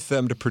interview with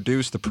them to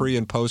produce the pre-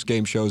 and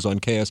post-game shows on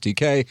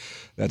KSDK.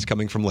 That's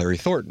coming from Larry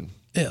Thornton.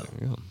 Yeah.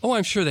 Oh,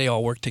 I'm sure they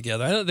all work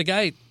together. I know the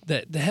guy,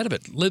 the head of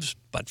it, lives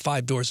about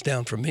 5 doors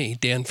down from me,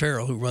 Dan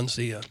Farrell, who runs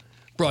the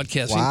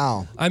broadcasting.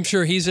 Wow. I'm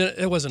sure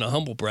it wasn't a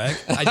humble brag.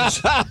 I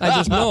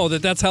just know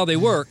that that's how they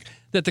work,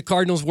 that the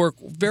Cardinals work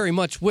very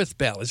much with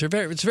Bally.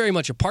 It's very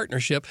much a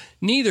partnership.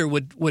 Neither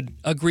would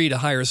agree to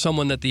hire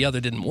someone that the other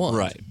didn't want.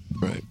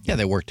 Right. Yeah,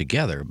 they work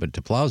together. But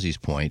to Plowsy's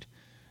point,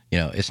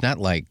 it's not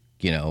like,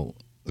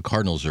 the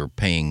Cardinals are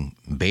paying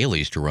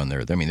Bally's to run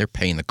there. I mean, they're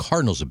paying the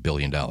Cardinals $1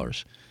 billion.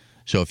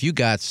 So if you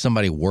got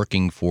somebody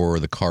working for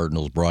the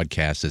Cardinals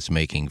broadcast that's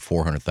making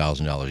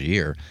 $400,000 a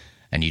year,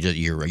 and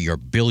you're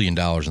 $1 billion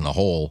in the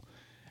hole,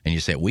 and you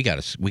say we got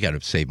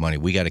to save money.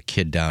 We got a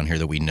kid down here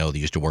that we know that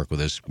used to work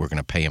with us. We're going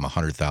to pay him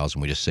 $100,000.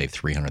 We just saved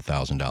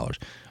 $300,000. All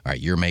right,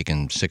 you're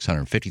making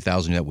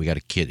 $650,000. We got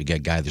a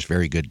guy that's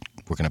very good.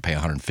 We're going to pay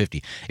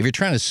 $150,000. If you're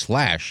trying to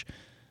slash,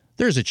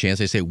 there's a chance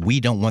they say we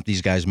don't want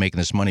these guys making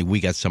this money. We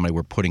got somebody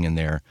we're putting in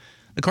there.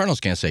 The Cardinals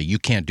can't say you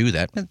can't do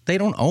that. They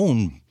don't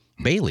own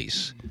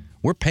Bally's.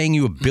 We're paying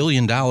you $1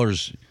 billion.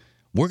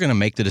 We're going to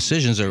make the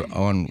decisions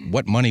on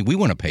what money we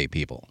want to pay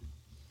people.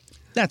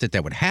 Not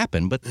that would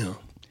happen, but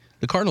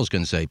the Cardinals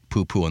going to say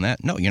poo-poo on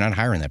that. No, you're not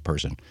hiring that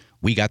person.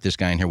 We got this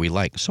guy in here we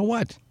like. So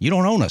what? You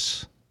don't own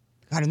us.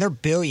 God, and they're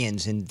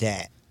billions in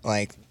debt.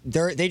 Like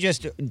they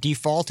just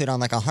defaulted on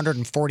like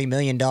 $140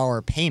 million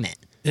payment.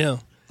 Yeah.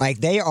 Like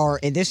they are,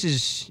 and this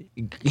is.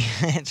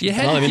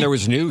 There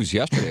was news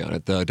yesterday on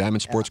it. The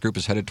Diamond Sports Group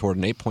is headed toward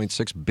an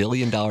 $8.6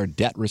 billion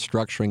debt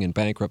restructuring in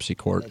bankruptcy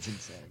court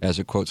as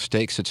it, quote,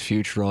 stakes its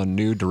future on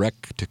new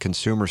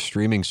direct-to-consumer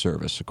streaming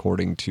service,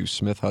 according to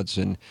Smith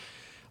Hudson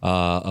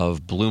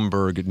of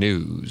Bloomberg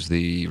News.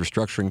 The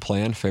restructuring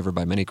plan, favored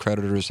by many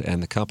creditors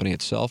and the company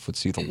itself, would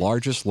see the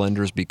largest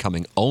lenders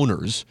becoming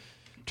owners,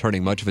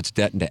 turning much of its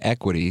debt into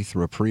equity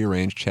through a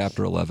prearranged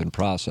Chapter 11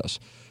 process.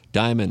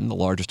 Diamond, the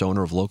largest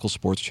owner of local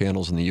sports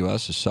channels in the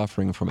U.S., is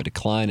suffering from a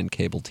decline in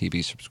cable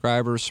TV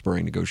subscribers,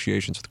 spurring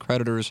negotiations with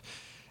creditors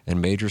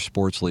and major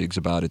sports leagues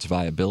about its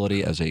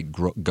viability as a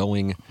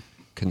going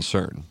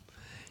concern.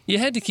 You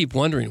had to keep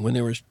wondering when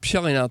they were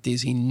shelling out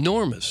these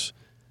enormous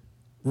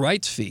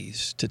rights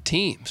fees to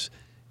teams.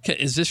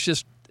 Is this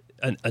just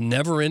a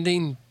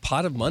never-ending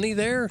pot of money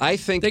there? I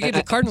think they gave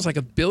the Cardinals like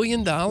 $1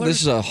 billion.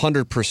 This is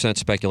 100%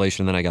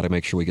 speculation. Then I got to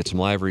make sure we get some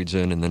live reads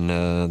in, and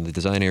then the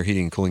Design Air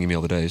Heating and Cooling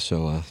email today.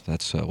 So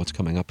that's what's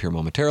coming up here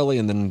momentarily,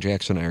 and then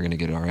Jackson and I are going to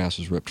get our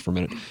asses ripped for a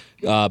minute.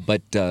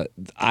 But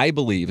I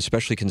believe,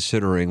 especially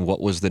considering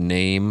what was the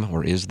name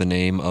or is the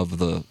name of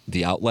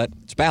the outlet,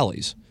 it's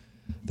Bally's,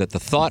 that the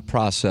thought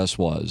process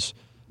was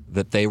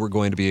that they were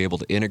going to be able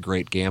to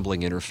integrate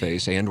gambling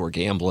interface and or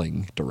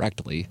gambling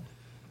directly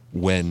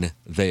when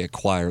they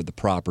acquired the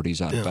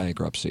properties out of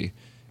bankruptcy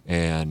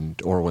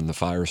or when the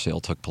fire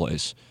sale took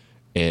place.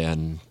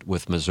 And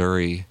with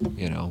Missouri,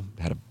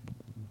 had a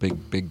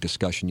big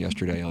discussion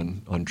yesterday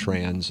on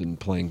trans and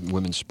playing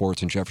women's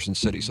sports in Jefferson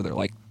City. So they're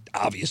like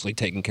obviously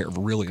taking care of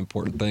really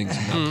important things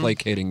and not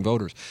placating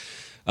voters.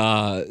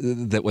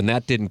 That when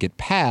that didn't get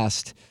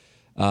passed,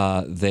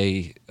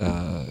 they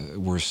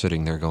were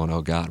sitting there going,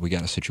 oh, God, we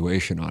got a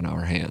situation on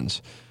our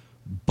hands.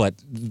 But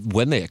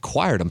when they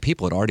acquired them,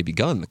 people had already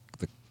begun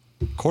the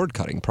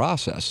cord-cutting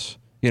process.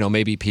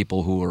 Maybe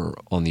people who are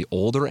on the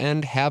older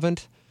end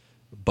haven't,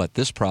 but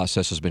this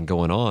process has been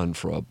going on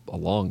for a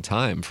long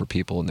time for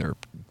people in their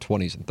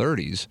 20s and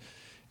 30s.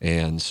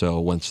 And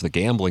so once the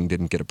gambling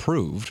didn't get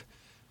approved,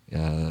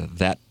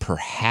 that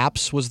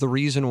perhaps was the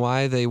reason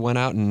why they went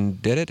out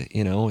and did it.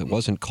 It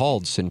wasn't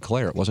called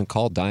Sinclair. It wasn't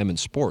called Diamond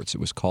Sports. It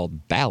was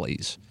called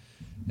Bally's.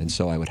 And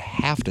so I would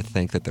have to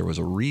think that there was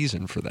a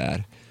reason for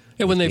that.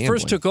 Yeah, when they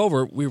first took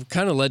over, we were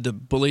kind of led to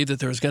believe that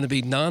there was going to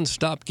be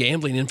nonstop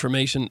gambling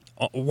information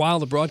while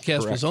the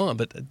broadcast was on,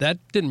 but that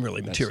didn't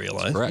really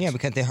materialize. Yeah,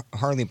 because they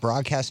hardly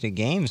broadcasted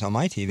games on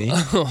my TV.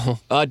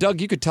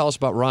 Doug, you could tell us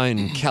about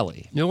Ryan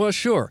Kelly. Well,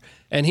 sure.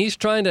 And he's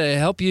trying to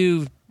help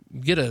you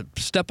get a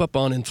step up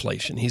on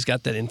inflation. He's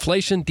got that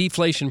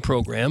inflation-deflation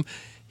program.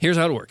 Here's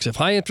how it works. If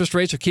high interest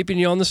rates are keeping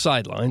you on the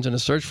sidelines in a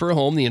search for a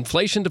home, the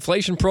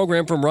inflation-deflation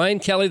program from Ryan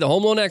Kelly, the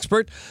home loan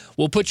expert,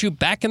 will put you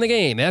back in the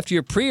game. After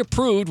you're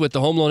pre-approved with the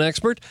home loan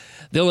expert,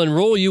 they'll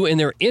enroll you in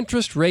their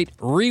interest rate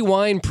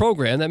rewind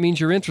program. That means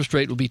your interest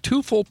rate will be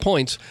 2 full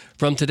points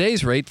from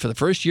today's rate for the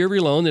first year of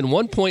your loan, then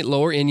 1 point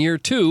lower in year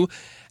 2.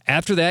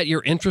 After that,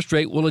 your interest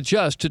rate will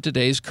adjust to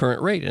today's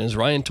current rate. And as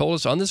Ryan told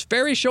us on this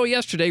very show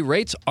yesterday,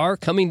 rates are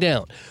coming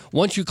down.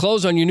 Once you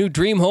close on your new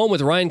dream home with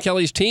Ryan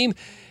Kelly's team,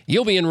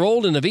 you'll be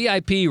enrolled in the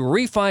VIP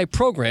Refi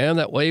program.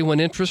 That way,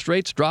 when interest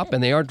rates drop,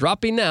 and they are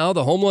dropping now,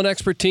 the home loan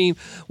expert team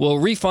will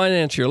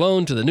refinance your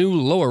loan to the new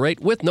lower rate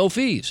with no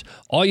fees.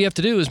 All you have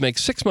to do is make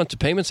 6 months of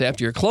payments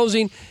after your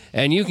closing,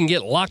 and you can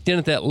get locked in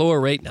at that lower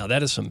rate. Now,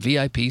 that is some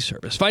VIP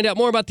service. Find out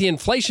more about the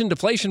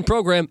inflation-deflation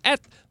program at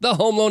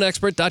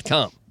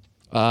thehomeloanexpert.com.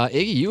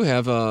 Iggy, you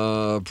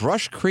have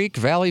Brush Creek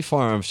Valley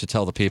Farms to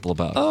tell the people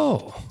about.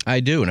 Oh. I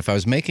do, and if I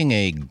was making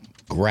a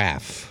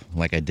graph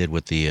like I did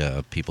with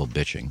the people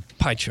bitching.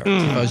 Pie chart.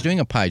 If I was doing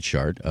a pie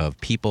chart of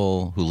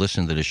people who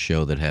listen to this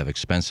show that have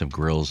expensive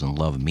grills and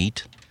love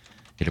meat,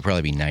 it'd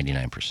probably be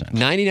 99%.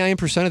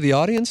 99% of the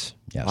audience?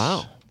 Yes.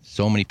 Wow.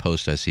 So many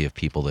posts I see of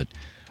people that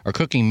Or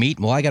cooking meat?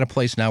 Well, I got a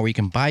place now where you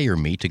can buy your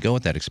meat to go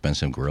with that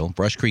expensive grill.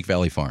 Brush Creek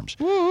Valley Farms.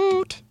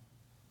 Woot!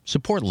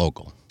 Support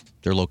local.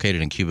 They're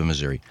located in Cuba,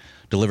 Missouri.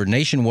 Delivered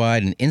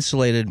nationwide in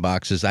insulated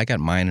boxes. I got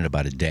mine in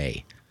about a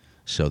day.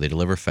 So they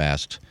deliver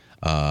fast.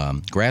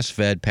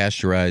 Grass-fed,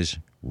 pasteurized,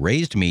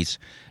 raised meats.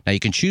 Now, you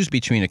can choose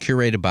between a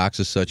curated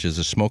boxes such as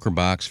the smoker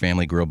box,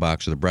 family grill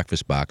box, or the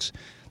breakfast box.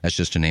 That's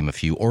just to name a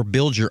few. Or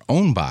build your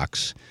own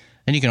box,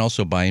 and you can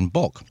also buy in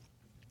bulk.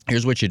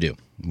 Here's what you do.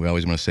 We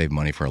always want to save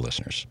money for our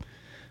listeners.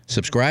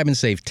 Subscribe and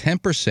save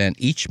 10%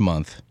 each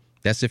month.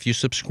 That's if you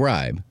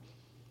subscribe,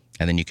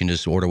 and then you can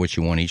just order what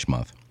you want each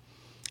month.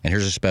 And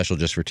here's a special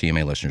just for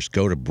TMA listeners.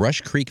 Go to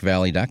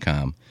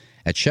brushcreekvalley.com.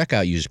 At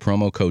checkout, use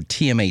promo code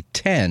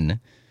TMA10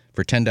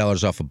 for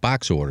 $10 off of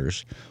box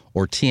orders,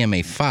 or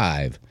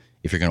TMA5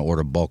 if you're going to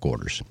order bulk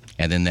orders.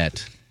 And then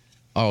that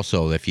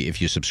also, if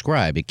you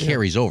subscribe, it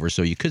carries over,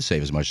 so you could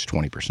save as much as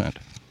 20%.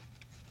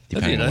 That'd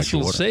be a nice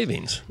little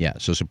savings. Yeah,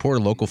 so support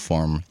a local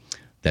farm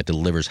that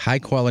delivers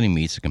high-quality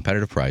meats at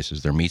competitive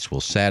prices. Their meats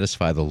will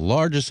satisfy the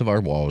largest of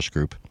our Walrus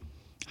group.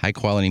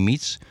 High-quality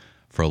meats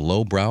for a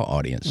low-brow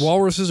audience.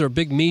 Walruses are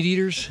big meat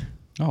eaters?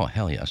 Oh,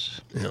 hell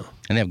yes. Yeah.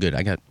 And they have good.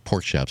 I got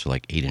pork chops that are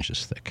like 8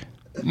 inches thick.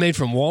 Made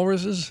from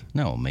walruses?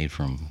 No, made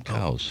from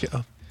cows.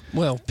 Oh,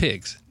 well,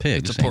 pigs.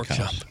 Pigs. It's a pork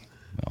chop.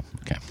 Well,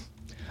 okay.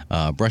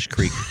 Brush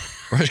Creek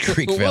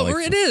Valley. Well,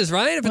 it is,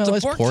 right? If it's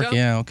a pork chop.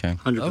 Yeah, okay.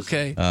 100%.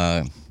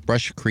 Okay.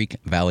 Brush Creek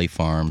Valley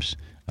Farms,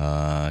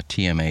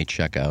 TMA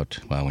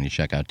checkout. Well, when you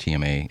check out,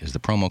 TMA is the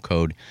promo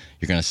code.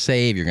 You're going to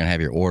save. You're going to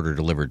have your order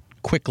delivered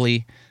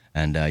quickly,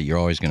 and you're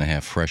always going to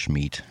have fresh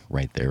meat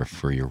right there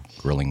for your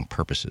grilling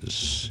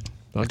purposes.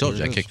 I told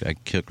you, I kicked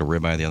a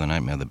ribeye the other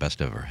night, man, the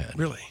best I've ever had.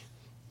 Really?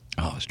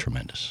 Oh, it's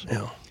tremendous.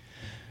 Yeah.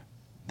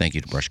 Thank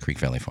you to Brush Creek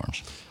Valley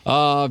Farms.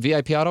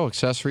 VIP Auto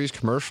Accessories,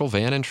 commercial,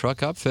 van, and truck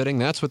upfitting.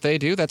 That's what they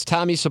do. That's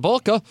Tommy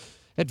Cibulka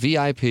at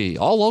VIP.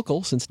 All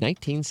local since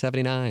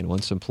 1979.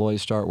 Once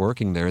employees start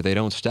working there, they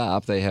don't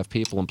stop. They have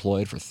people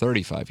employed for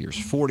 35 years,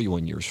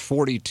 41 years,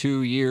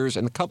 42 years,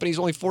 and the company's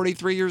only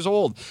 43 years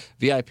old.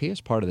 VIP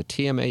is part of the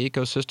TMA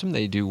ecosystem.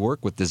 They do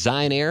work with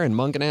Design Air and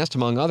Munganast,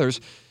 among others.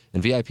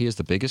 And VIP is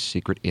the biggest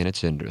secret in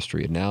its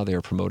industry. And now they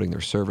are promoting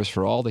their service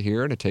for all to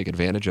hear and to take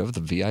advantage of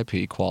the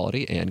VIP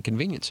quality and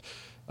convenience.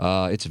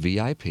 It's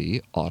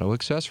VIP Auto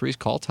Accessories.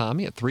 Call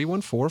Tommy at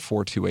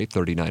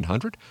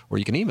 314-428-3900, or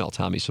you can email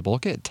Tommy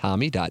Cibulka at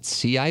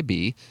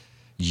tommy.cibulka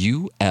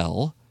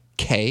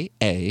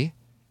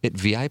at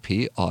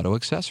VIP Auto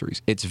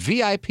Accessories. It's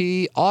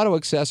VIP Auto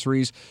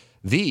Accessories,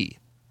 the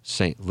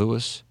St.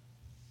 Louis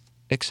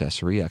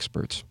accessory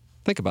experts.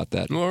 Think about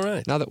that. All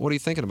right. Now, what are you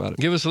thinking about it?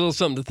 Give us a little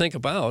something to think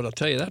about. I'll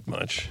tell you that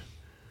much.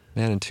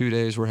 Man, in 2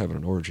 days, we're having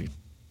an orgy.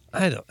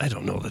 I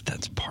don't know that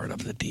that's part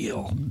of the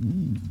deal.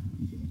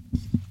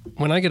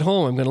 When I get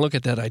home, I'm going to look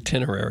at that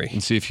itinerary.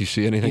 And see if you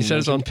see anything. He said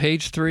it's on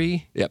page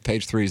 3? Yeah,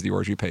 page 3 is the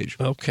orgy page.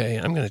 Okay,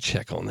 I'm going to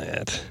check on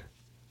that.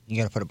 You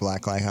got to put a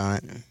black light on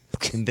it.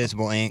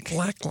 Invisible ink.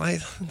 Black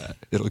light?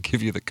 It'll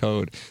give you the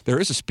code. There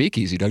is a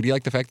speakeasy. Doug, do you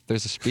like the fact that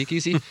there's a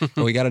speakeasy?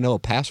 And we got to know a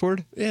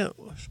password? Yeah.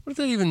 What does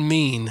that even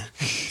mean,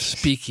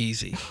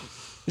 speakeasy?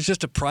 It's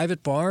just a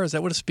private bar? Is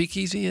that what a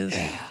speakeasy is?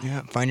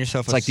 Yeah, find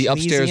yourself It's like the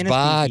upstairs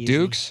bar,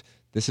 Dukes.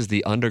 This is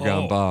the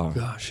underground bar. Oh,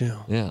 gosh,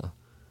 yeah. Yeah.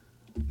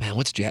 Man,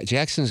 what's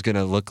Jackson's going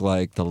to look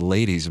like the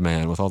ladies'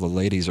 man with all the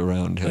ladies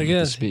around him? I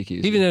guess. The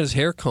speakeasy. He even had his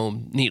hair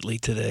combed neatly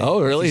today.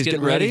 Oh, really? He's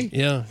getting ready?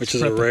 Yeah. Which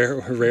is a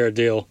rare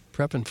deal.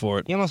 Prepping for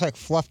it. You almost like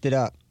fluffed it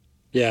up.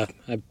 Yeah.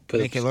 I put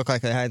Make it look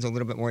like it has a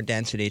little bit more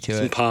density to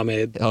some it.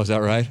 pomade. Oh, is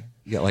that right?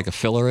 You got like a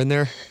filler in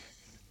there?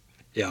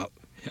 Yeah.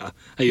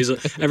 I use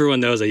everyone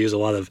knows I use a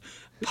lot of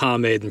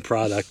pomade and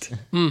product.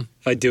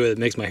 If I do it, it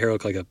makes my hair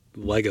look like a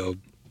Lego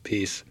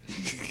piece.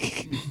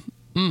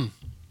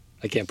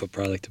 I can't put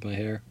product in my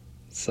hair.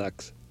 It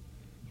sucks.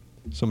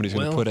 Somebody's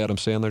going to put Adam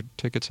Sandler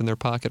tickets in their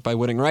pocket by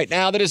winning right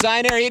now the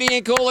Design Air Heating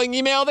and Cooling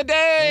Email of the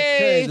Day.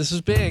 Okay, this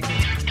is big.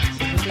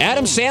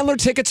 Adam Sandler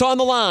tickets on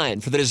the line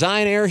for the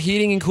Design Air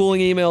Heating and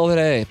Cooling Email of the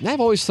Day. I've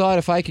always thought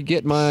if I could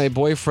get my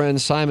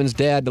boyfriend Simon's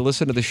dad to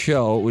listen to the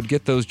show, it would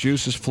get those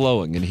juices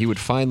flowing, and he would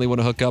finally want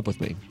to hook up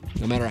with me.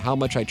 No matter how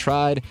much I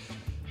tried,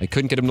 I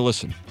couldn't get him to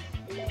listen.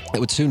 It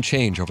would soon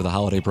change over the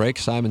holiday break.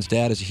 Simon's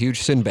dad is a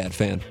huge Sinbad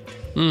fan.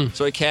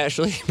 So he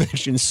casually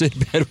mentioned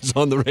Sinbad was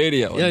on the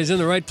radio. Yeah, he's in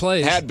the right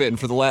place. Had been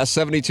for the last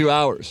 72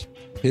 hours.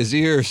 His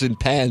ears and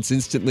pants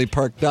instantly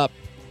perked up.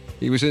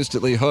 He was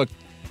instantly hooked,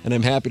 and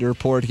I'm happy to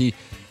report he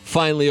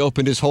finally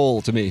opened his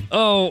hole to me.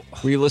 Oh.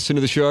 We listen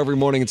to the show every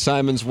morning, and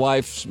Simon's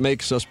wife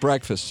makes us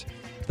breakfast.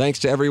 Thanks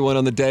to everyone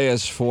on the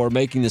dais for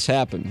making this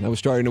happen. I was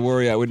starting to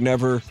worry I would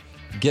never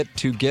get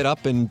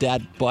up and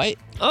dad bite.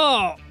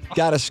 Oh.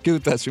 Gotta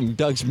scoot. That's from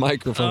Doug's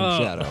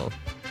microphone shadow.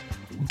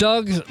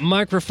 Doug's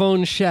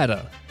microphone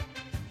shadow.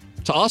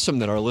 It's awesome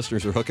that our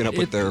listeners are hooking up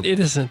with their... It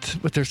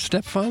isn't. With their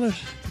stepfathers?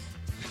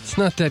 It's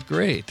not that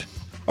great.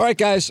 All right,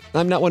 guys,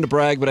 I'm not one to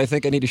brag, but I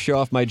think I need to show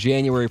off my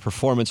January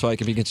performance so I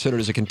can be considered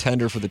as a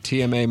contender for the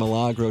TMA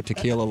Milagro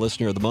Tequila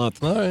Listener of the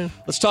Month. All right.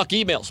 Let's talk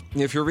emails.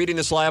 If you're reading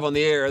this live on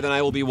the air, then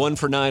I will be 1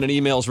 for 9 on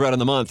emails read on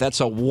the month. That's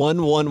a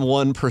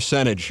 111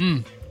 percentage.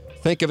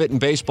 Think of it in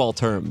baseball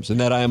terms, in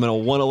that I am a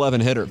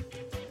 111 hitter,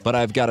 but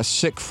I've got a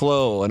sick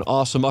flow, an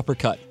awesome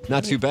uppercut.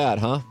 Not too bad,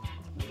 huh?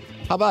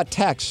 How about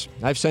texts?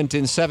 I've sent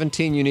in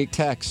 17 unique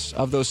texts.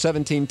 Of those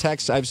 17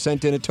 texts, I've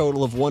sent in a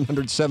total of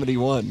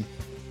 171.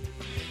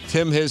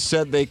 Tim has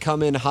said they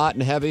come in hot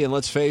and heavy, and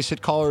let's face it,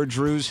 caller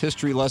Drew's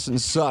history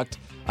lessons sucked.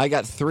 I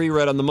got 3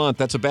 read on the month.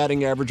 That's a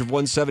batting average of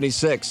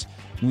 176.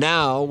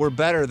 Now we're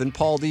better than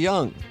Paul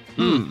DeYoung.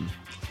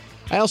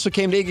 I also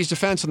came to Iggy's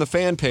defense on the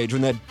fan page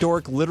when that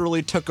dork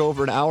literally took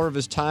over an hour of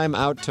his time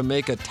out to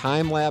make a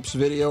time-lapse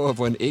video of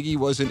when Iggy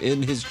wasn't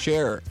in his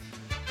chair.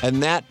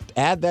 And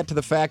add that to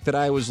the fact that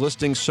I was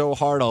listening so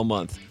hard all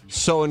month.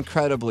 So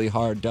incredibly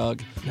hard,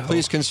 Doug. No.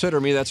 Please consider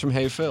me. That's from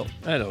Hey Phil.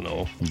 I don't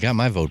know. You got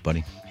my vote,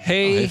 buddy.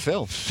 Hey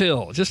Phil,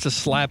 just a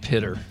slap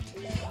hitter.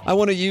 I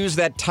want to use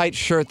that tight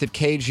shirt that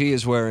KG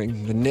is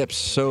wearing. The nips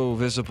so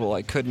visible,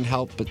 I couldn't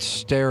help but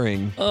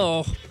staring.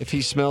 Oh. If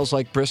he smells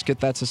like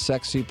brisket, that's a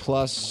sexy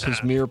plus.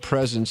 His mere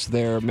presence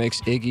there makes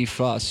Iggy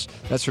fuss.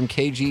 That's from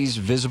KG's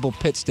visible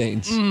pit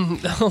stains.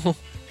 No.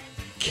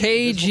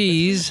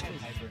 KG's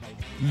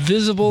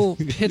visible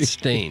pit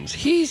stains.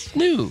 He's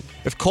new.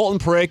 If Colton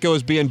Parayko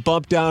is being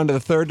bumped down to the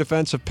third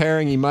defensive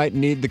pairing, he might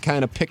need the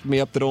kind of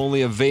pick-me-up that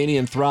only a veiny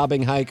and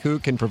throbbing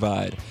haiku can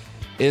provide.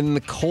 In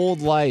the cold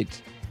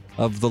light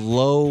of the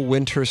low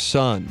winter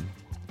sun,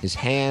 his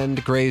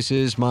hand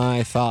grazes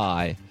my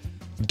thigh.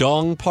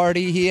 Dong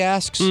party, he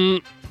asks?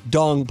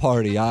 Dong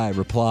party, I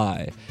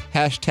reply.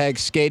 Hashtag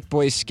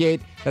skateboy skate.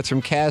 That's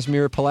from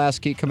Casimir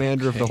Pulaski,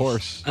 commander of the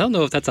horse. I don't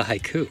know if that's a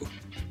haiku.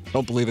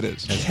 Don't believe it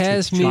is.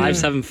 Casimir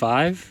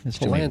 575? That's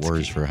too many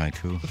words for a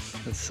haiku.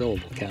 That's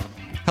syllable count.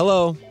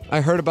 Hello, I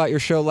heard about your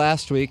show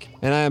last week,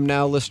 and I am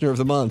now listener of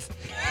the month.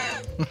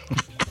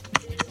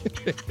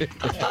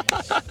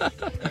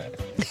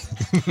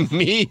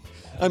 Me?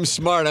 I'm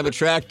smart, I'm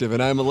attractive,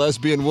 and I'm a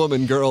lesbian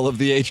woman girl of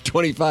the age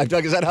 25.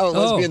 Doug, is that how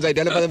lesbians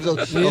identify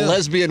themselves? Yeah. A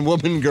lesbian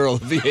woman girl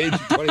of the age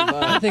 25.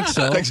 I think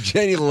so. Text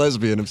Jenny the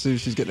lesbian and see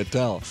if she's getting a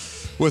tell.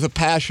 With a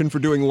passion for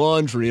doing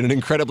laundry in an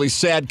incredibly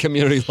sad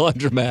community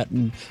laundromat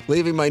and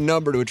leaving my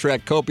number to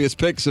attract copious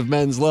pics of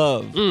men's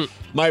love.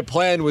 My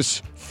plan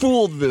was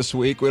fooled this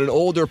week when an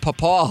older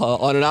papa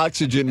on an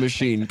oxygen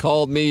machine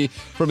called me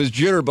from his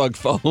jitterbug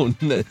phone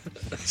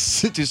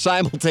to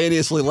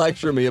simultaneously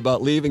lecture me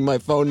about leaving my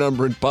phone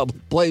number in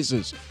public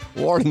places,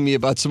 warning me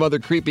about some other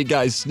creepy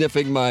guys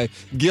sniffing my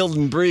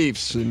Gildan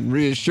briefs and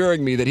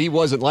reassuring me that he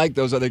wasn't like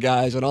those other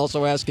guys, and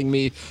also asking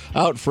me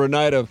out for a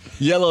night of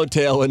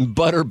yellowtail and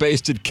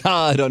butter-basted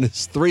cod on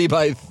his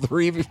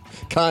 3x3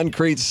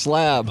 concrete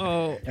slab.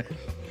 Oh.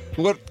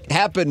 What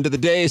happened to the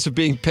days of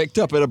being picked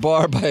up at a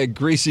bar by a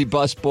greasy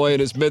busboy in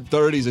his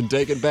mid-30s and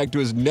taken back to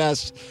his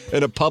nest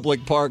in a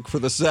public park for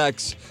the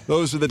sex?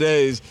 Those are the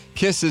days.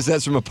 Kisses,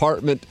 that's from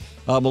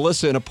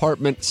Melissa in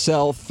apartment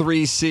cell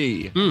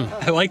 3C.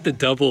 I like the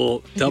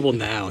double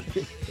noun.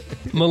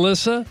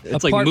 Melissa,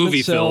 it's like apartment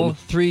movie cell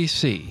film.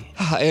 3C.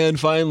 And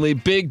finally,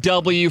 big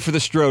W for the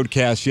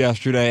Strodecast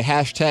yesterday.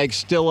 Hashtag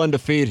still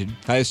undefeated.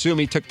 I assume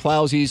he took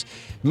Plowsy's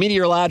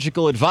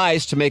meteorological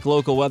advice to make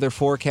local weather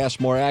forecasts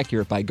more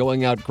accurate by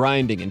going out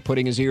grinding and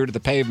putting his ear to the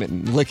pavement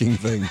and licking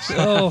things.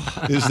 Oh.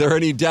 Is there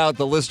any doubt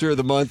the listener of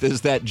the month is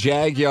that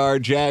Jaguar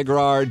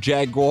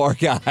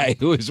guy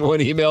who is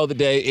one email a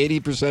day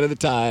 80% of the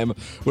time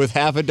with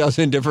half a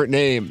dozen different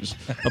names?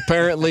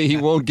 Apparently, he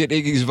won't get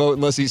Iggy's vote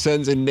unless he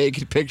sends in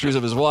naked pictures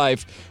of his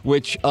wife,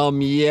 which,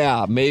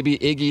 maybe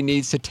Iggy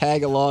needs to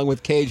tag along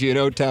with KG in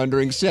O-Town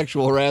during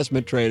sexual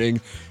harassment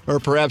training, or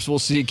perhaps we'll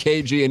see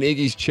KG in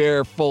Iggy's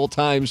chair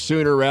full-time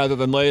sooner rather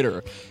than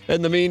later.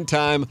 In the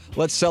meantime,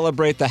 let's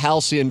celebrate the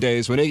halcyon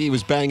days when Iggy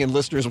was banging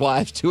listeners'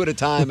 wives 2 at a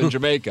time in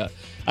Jamaica.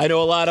 I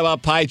know a lot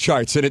about pie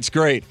charts, and it's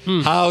great.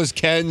 How's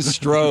Ken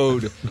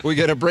Strode? We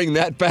gonna bring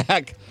that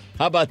back?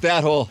 How about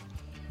that whole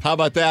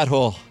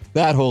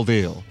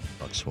deal?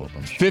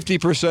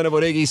 50% of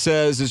what Iggy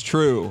says is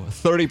true.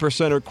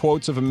 30% are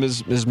quotes of him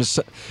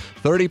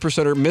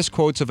 30% are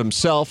misquotes of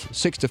himself.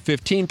 6 to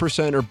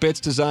 15% are bits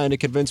designed to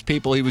convince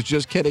people he was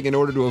just kidding in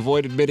order to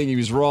avoid admitting he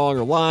was wrong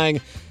or lying.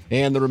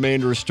 And the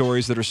remainder are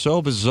stories that are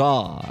so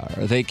bizarre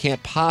they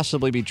can't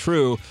possibly be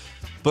true,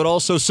 but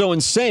also so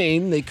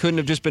insane they couldn't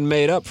have just been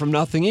made up from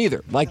nothing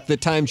either. Like the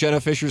time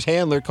Jenna Fisher's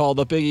handler called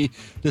up Iggy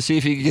to see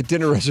if he could get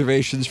dinner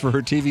reservations for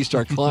her TV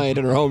star client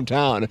in her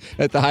hometown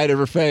at the height of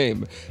her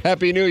fame.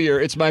 Happy New Year.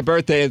 It's my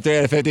birthday in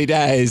 350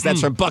 days.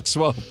 That's from Buck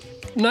Swope.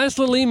 Nice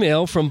little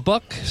email from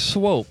Buck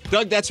Swope.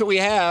 Doug, that's what we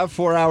have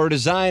for our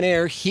Design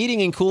Air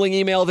heating and cooling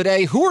email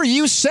today. Who are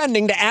you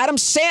sending to Adam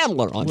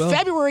Sandler on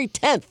February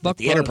 10th Buck at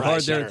the Enterprise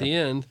hard Center? there at the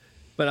end.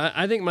 But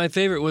I think my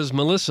favorite was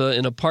Melissa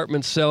in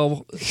apartment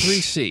cell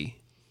 3C.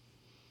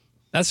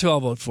 That's who I'll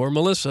vote for.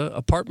 Melissa,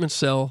 apartment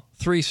cell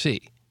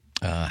 3C.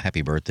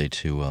 Happy birthday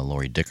to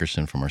Lori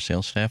Dickerson from our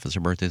sales staff. It's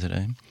her birthday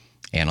today.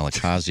 Anna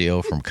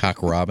Lacazio from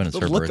Cock Robin. It's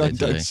her birthday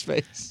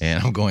today.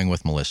 And I'm going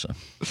with Melissa.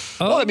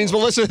 Oh, that means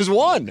Melissa has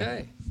won.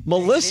 Okay.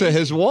 Melissa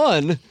has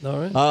won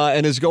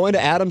and is going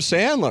to Adam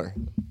Sandler.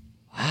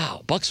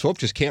 Wow, Buck Swope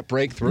just can't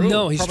break through.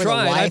 No, he's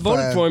tried. I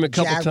voted for him a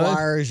couple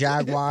times.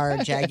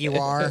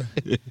 Jaguar.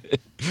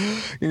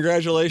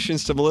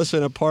 Congratulations to Melissa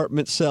in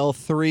apartment cell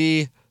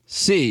 3C.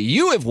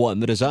 You have won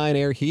the Design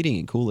Air Heating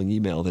and Cooling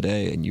email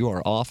today, and you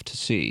are off to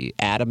see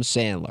Adam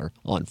Sandler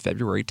on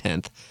February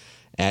 10th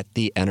at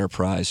the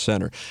Enterprise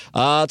Center.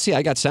 Let's see,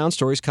 I got Sound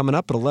Stories coming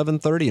up at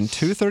 11:30 and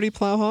 2:30,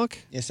 Plowhawk.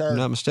 Yes, sir. If I'm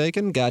not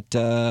mistaken. Got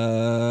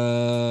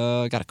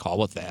a call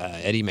with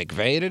Eddie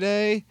McVeigh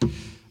today.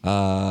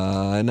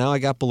 And now I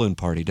got Balloon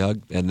Party,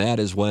 Doug, and that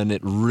is when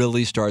it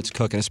really starts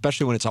cooking,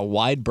 especially when it's a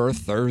wide berth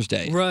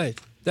Thursday. Right.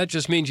 That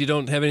just means you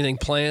don't have anything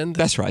planned?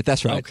 That's right.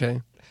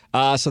 Okay.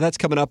 So that's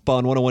coming up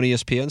on 101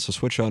 ESPN, so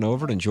switch on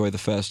over and enjoy the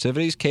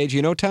festivities. KG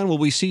in O-Town, will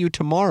we see you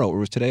tomorrow, or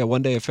was today a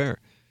one-day affair?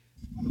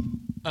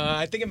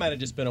 I think it might have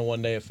just been a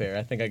one-day affair.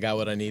 I think I got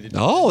what I needed.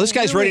 Oh, this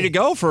guy's ready to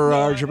go for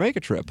our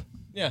Jamaica trip.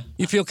 Yeah.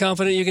 You feel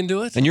confident you can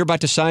do it? And you're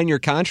about to sign your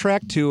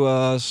contract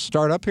to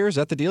start up here? Is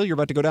that the deal? You're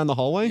about to go down the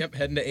hallway? Yep,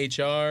 heading to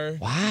HR.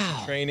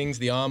 Wow. Trainings,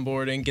 the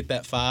onboarding, get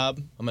that fob.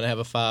 I'm going to have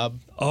a fob.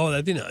 Oh,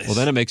 that'd be nice. Well,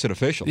 then it makes it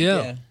official.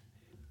 Yeah.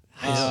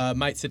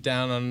 Might sit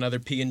down on another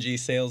P&G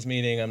sales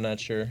meeting. I'm not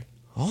sure.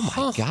 Oh,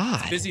 my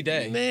God. Busy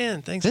day.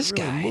 Man, thanks this for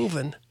really guy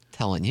moving.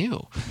 Telling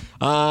you.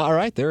 All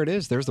right, there it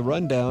is. There's the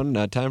rundown.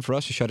 Time for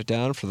us to shut it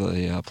down for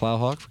the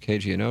Plowhawk, for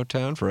KG in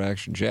O-Town, for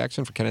Action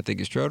Jackson, for Kenneth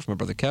Iggy Strode, for my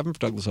brother Kevin, for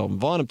Douglas Elvin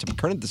Vaughn. I'm Tim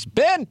McKernan. This has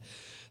been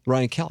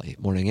Ryan Kelly,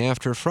 Morning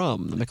After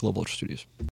from the Michelob Ultra Studios.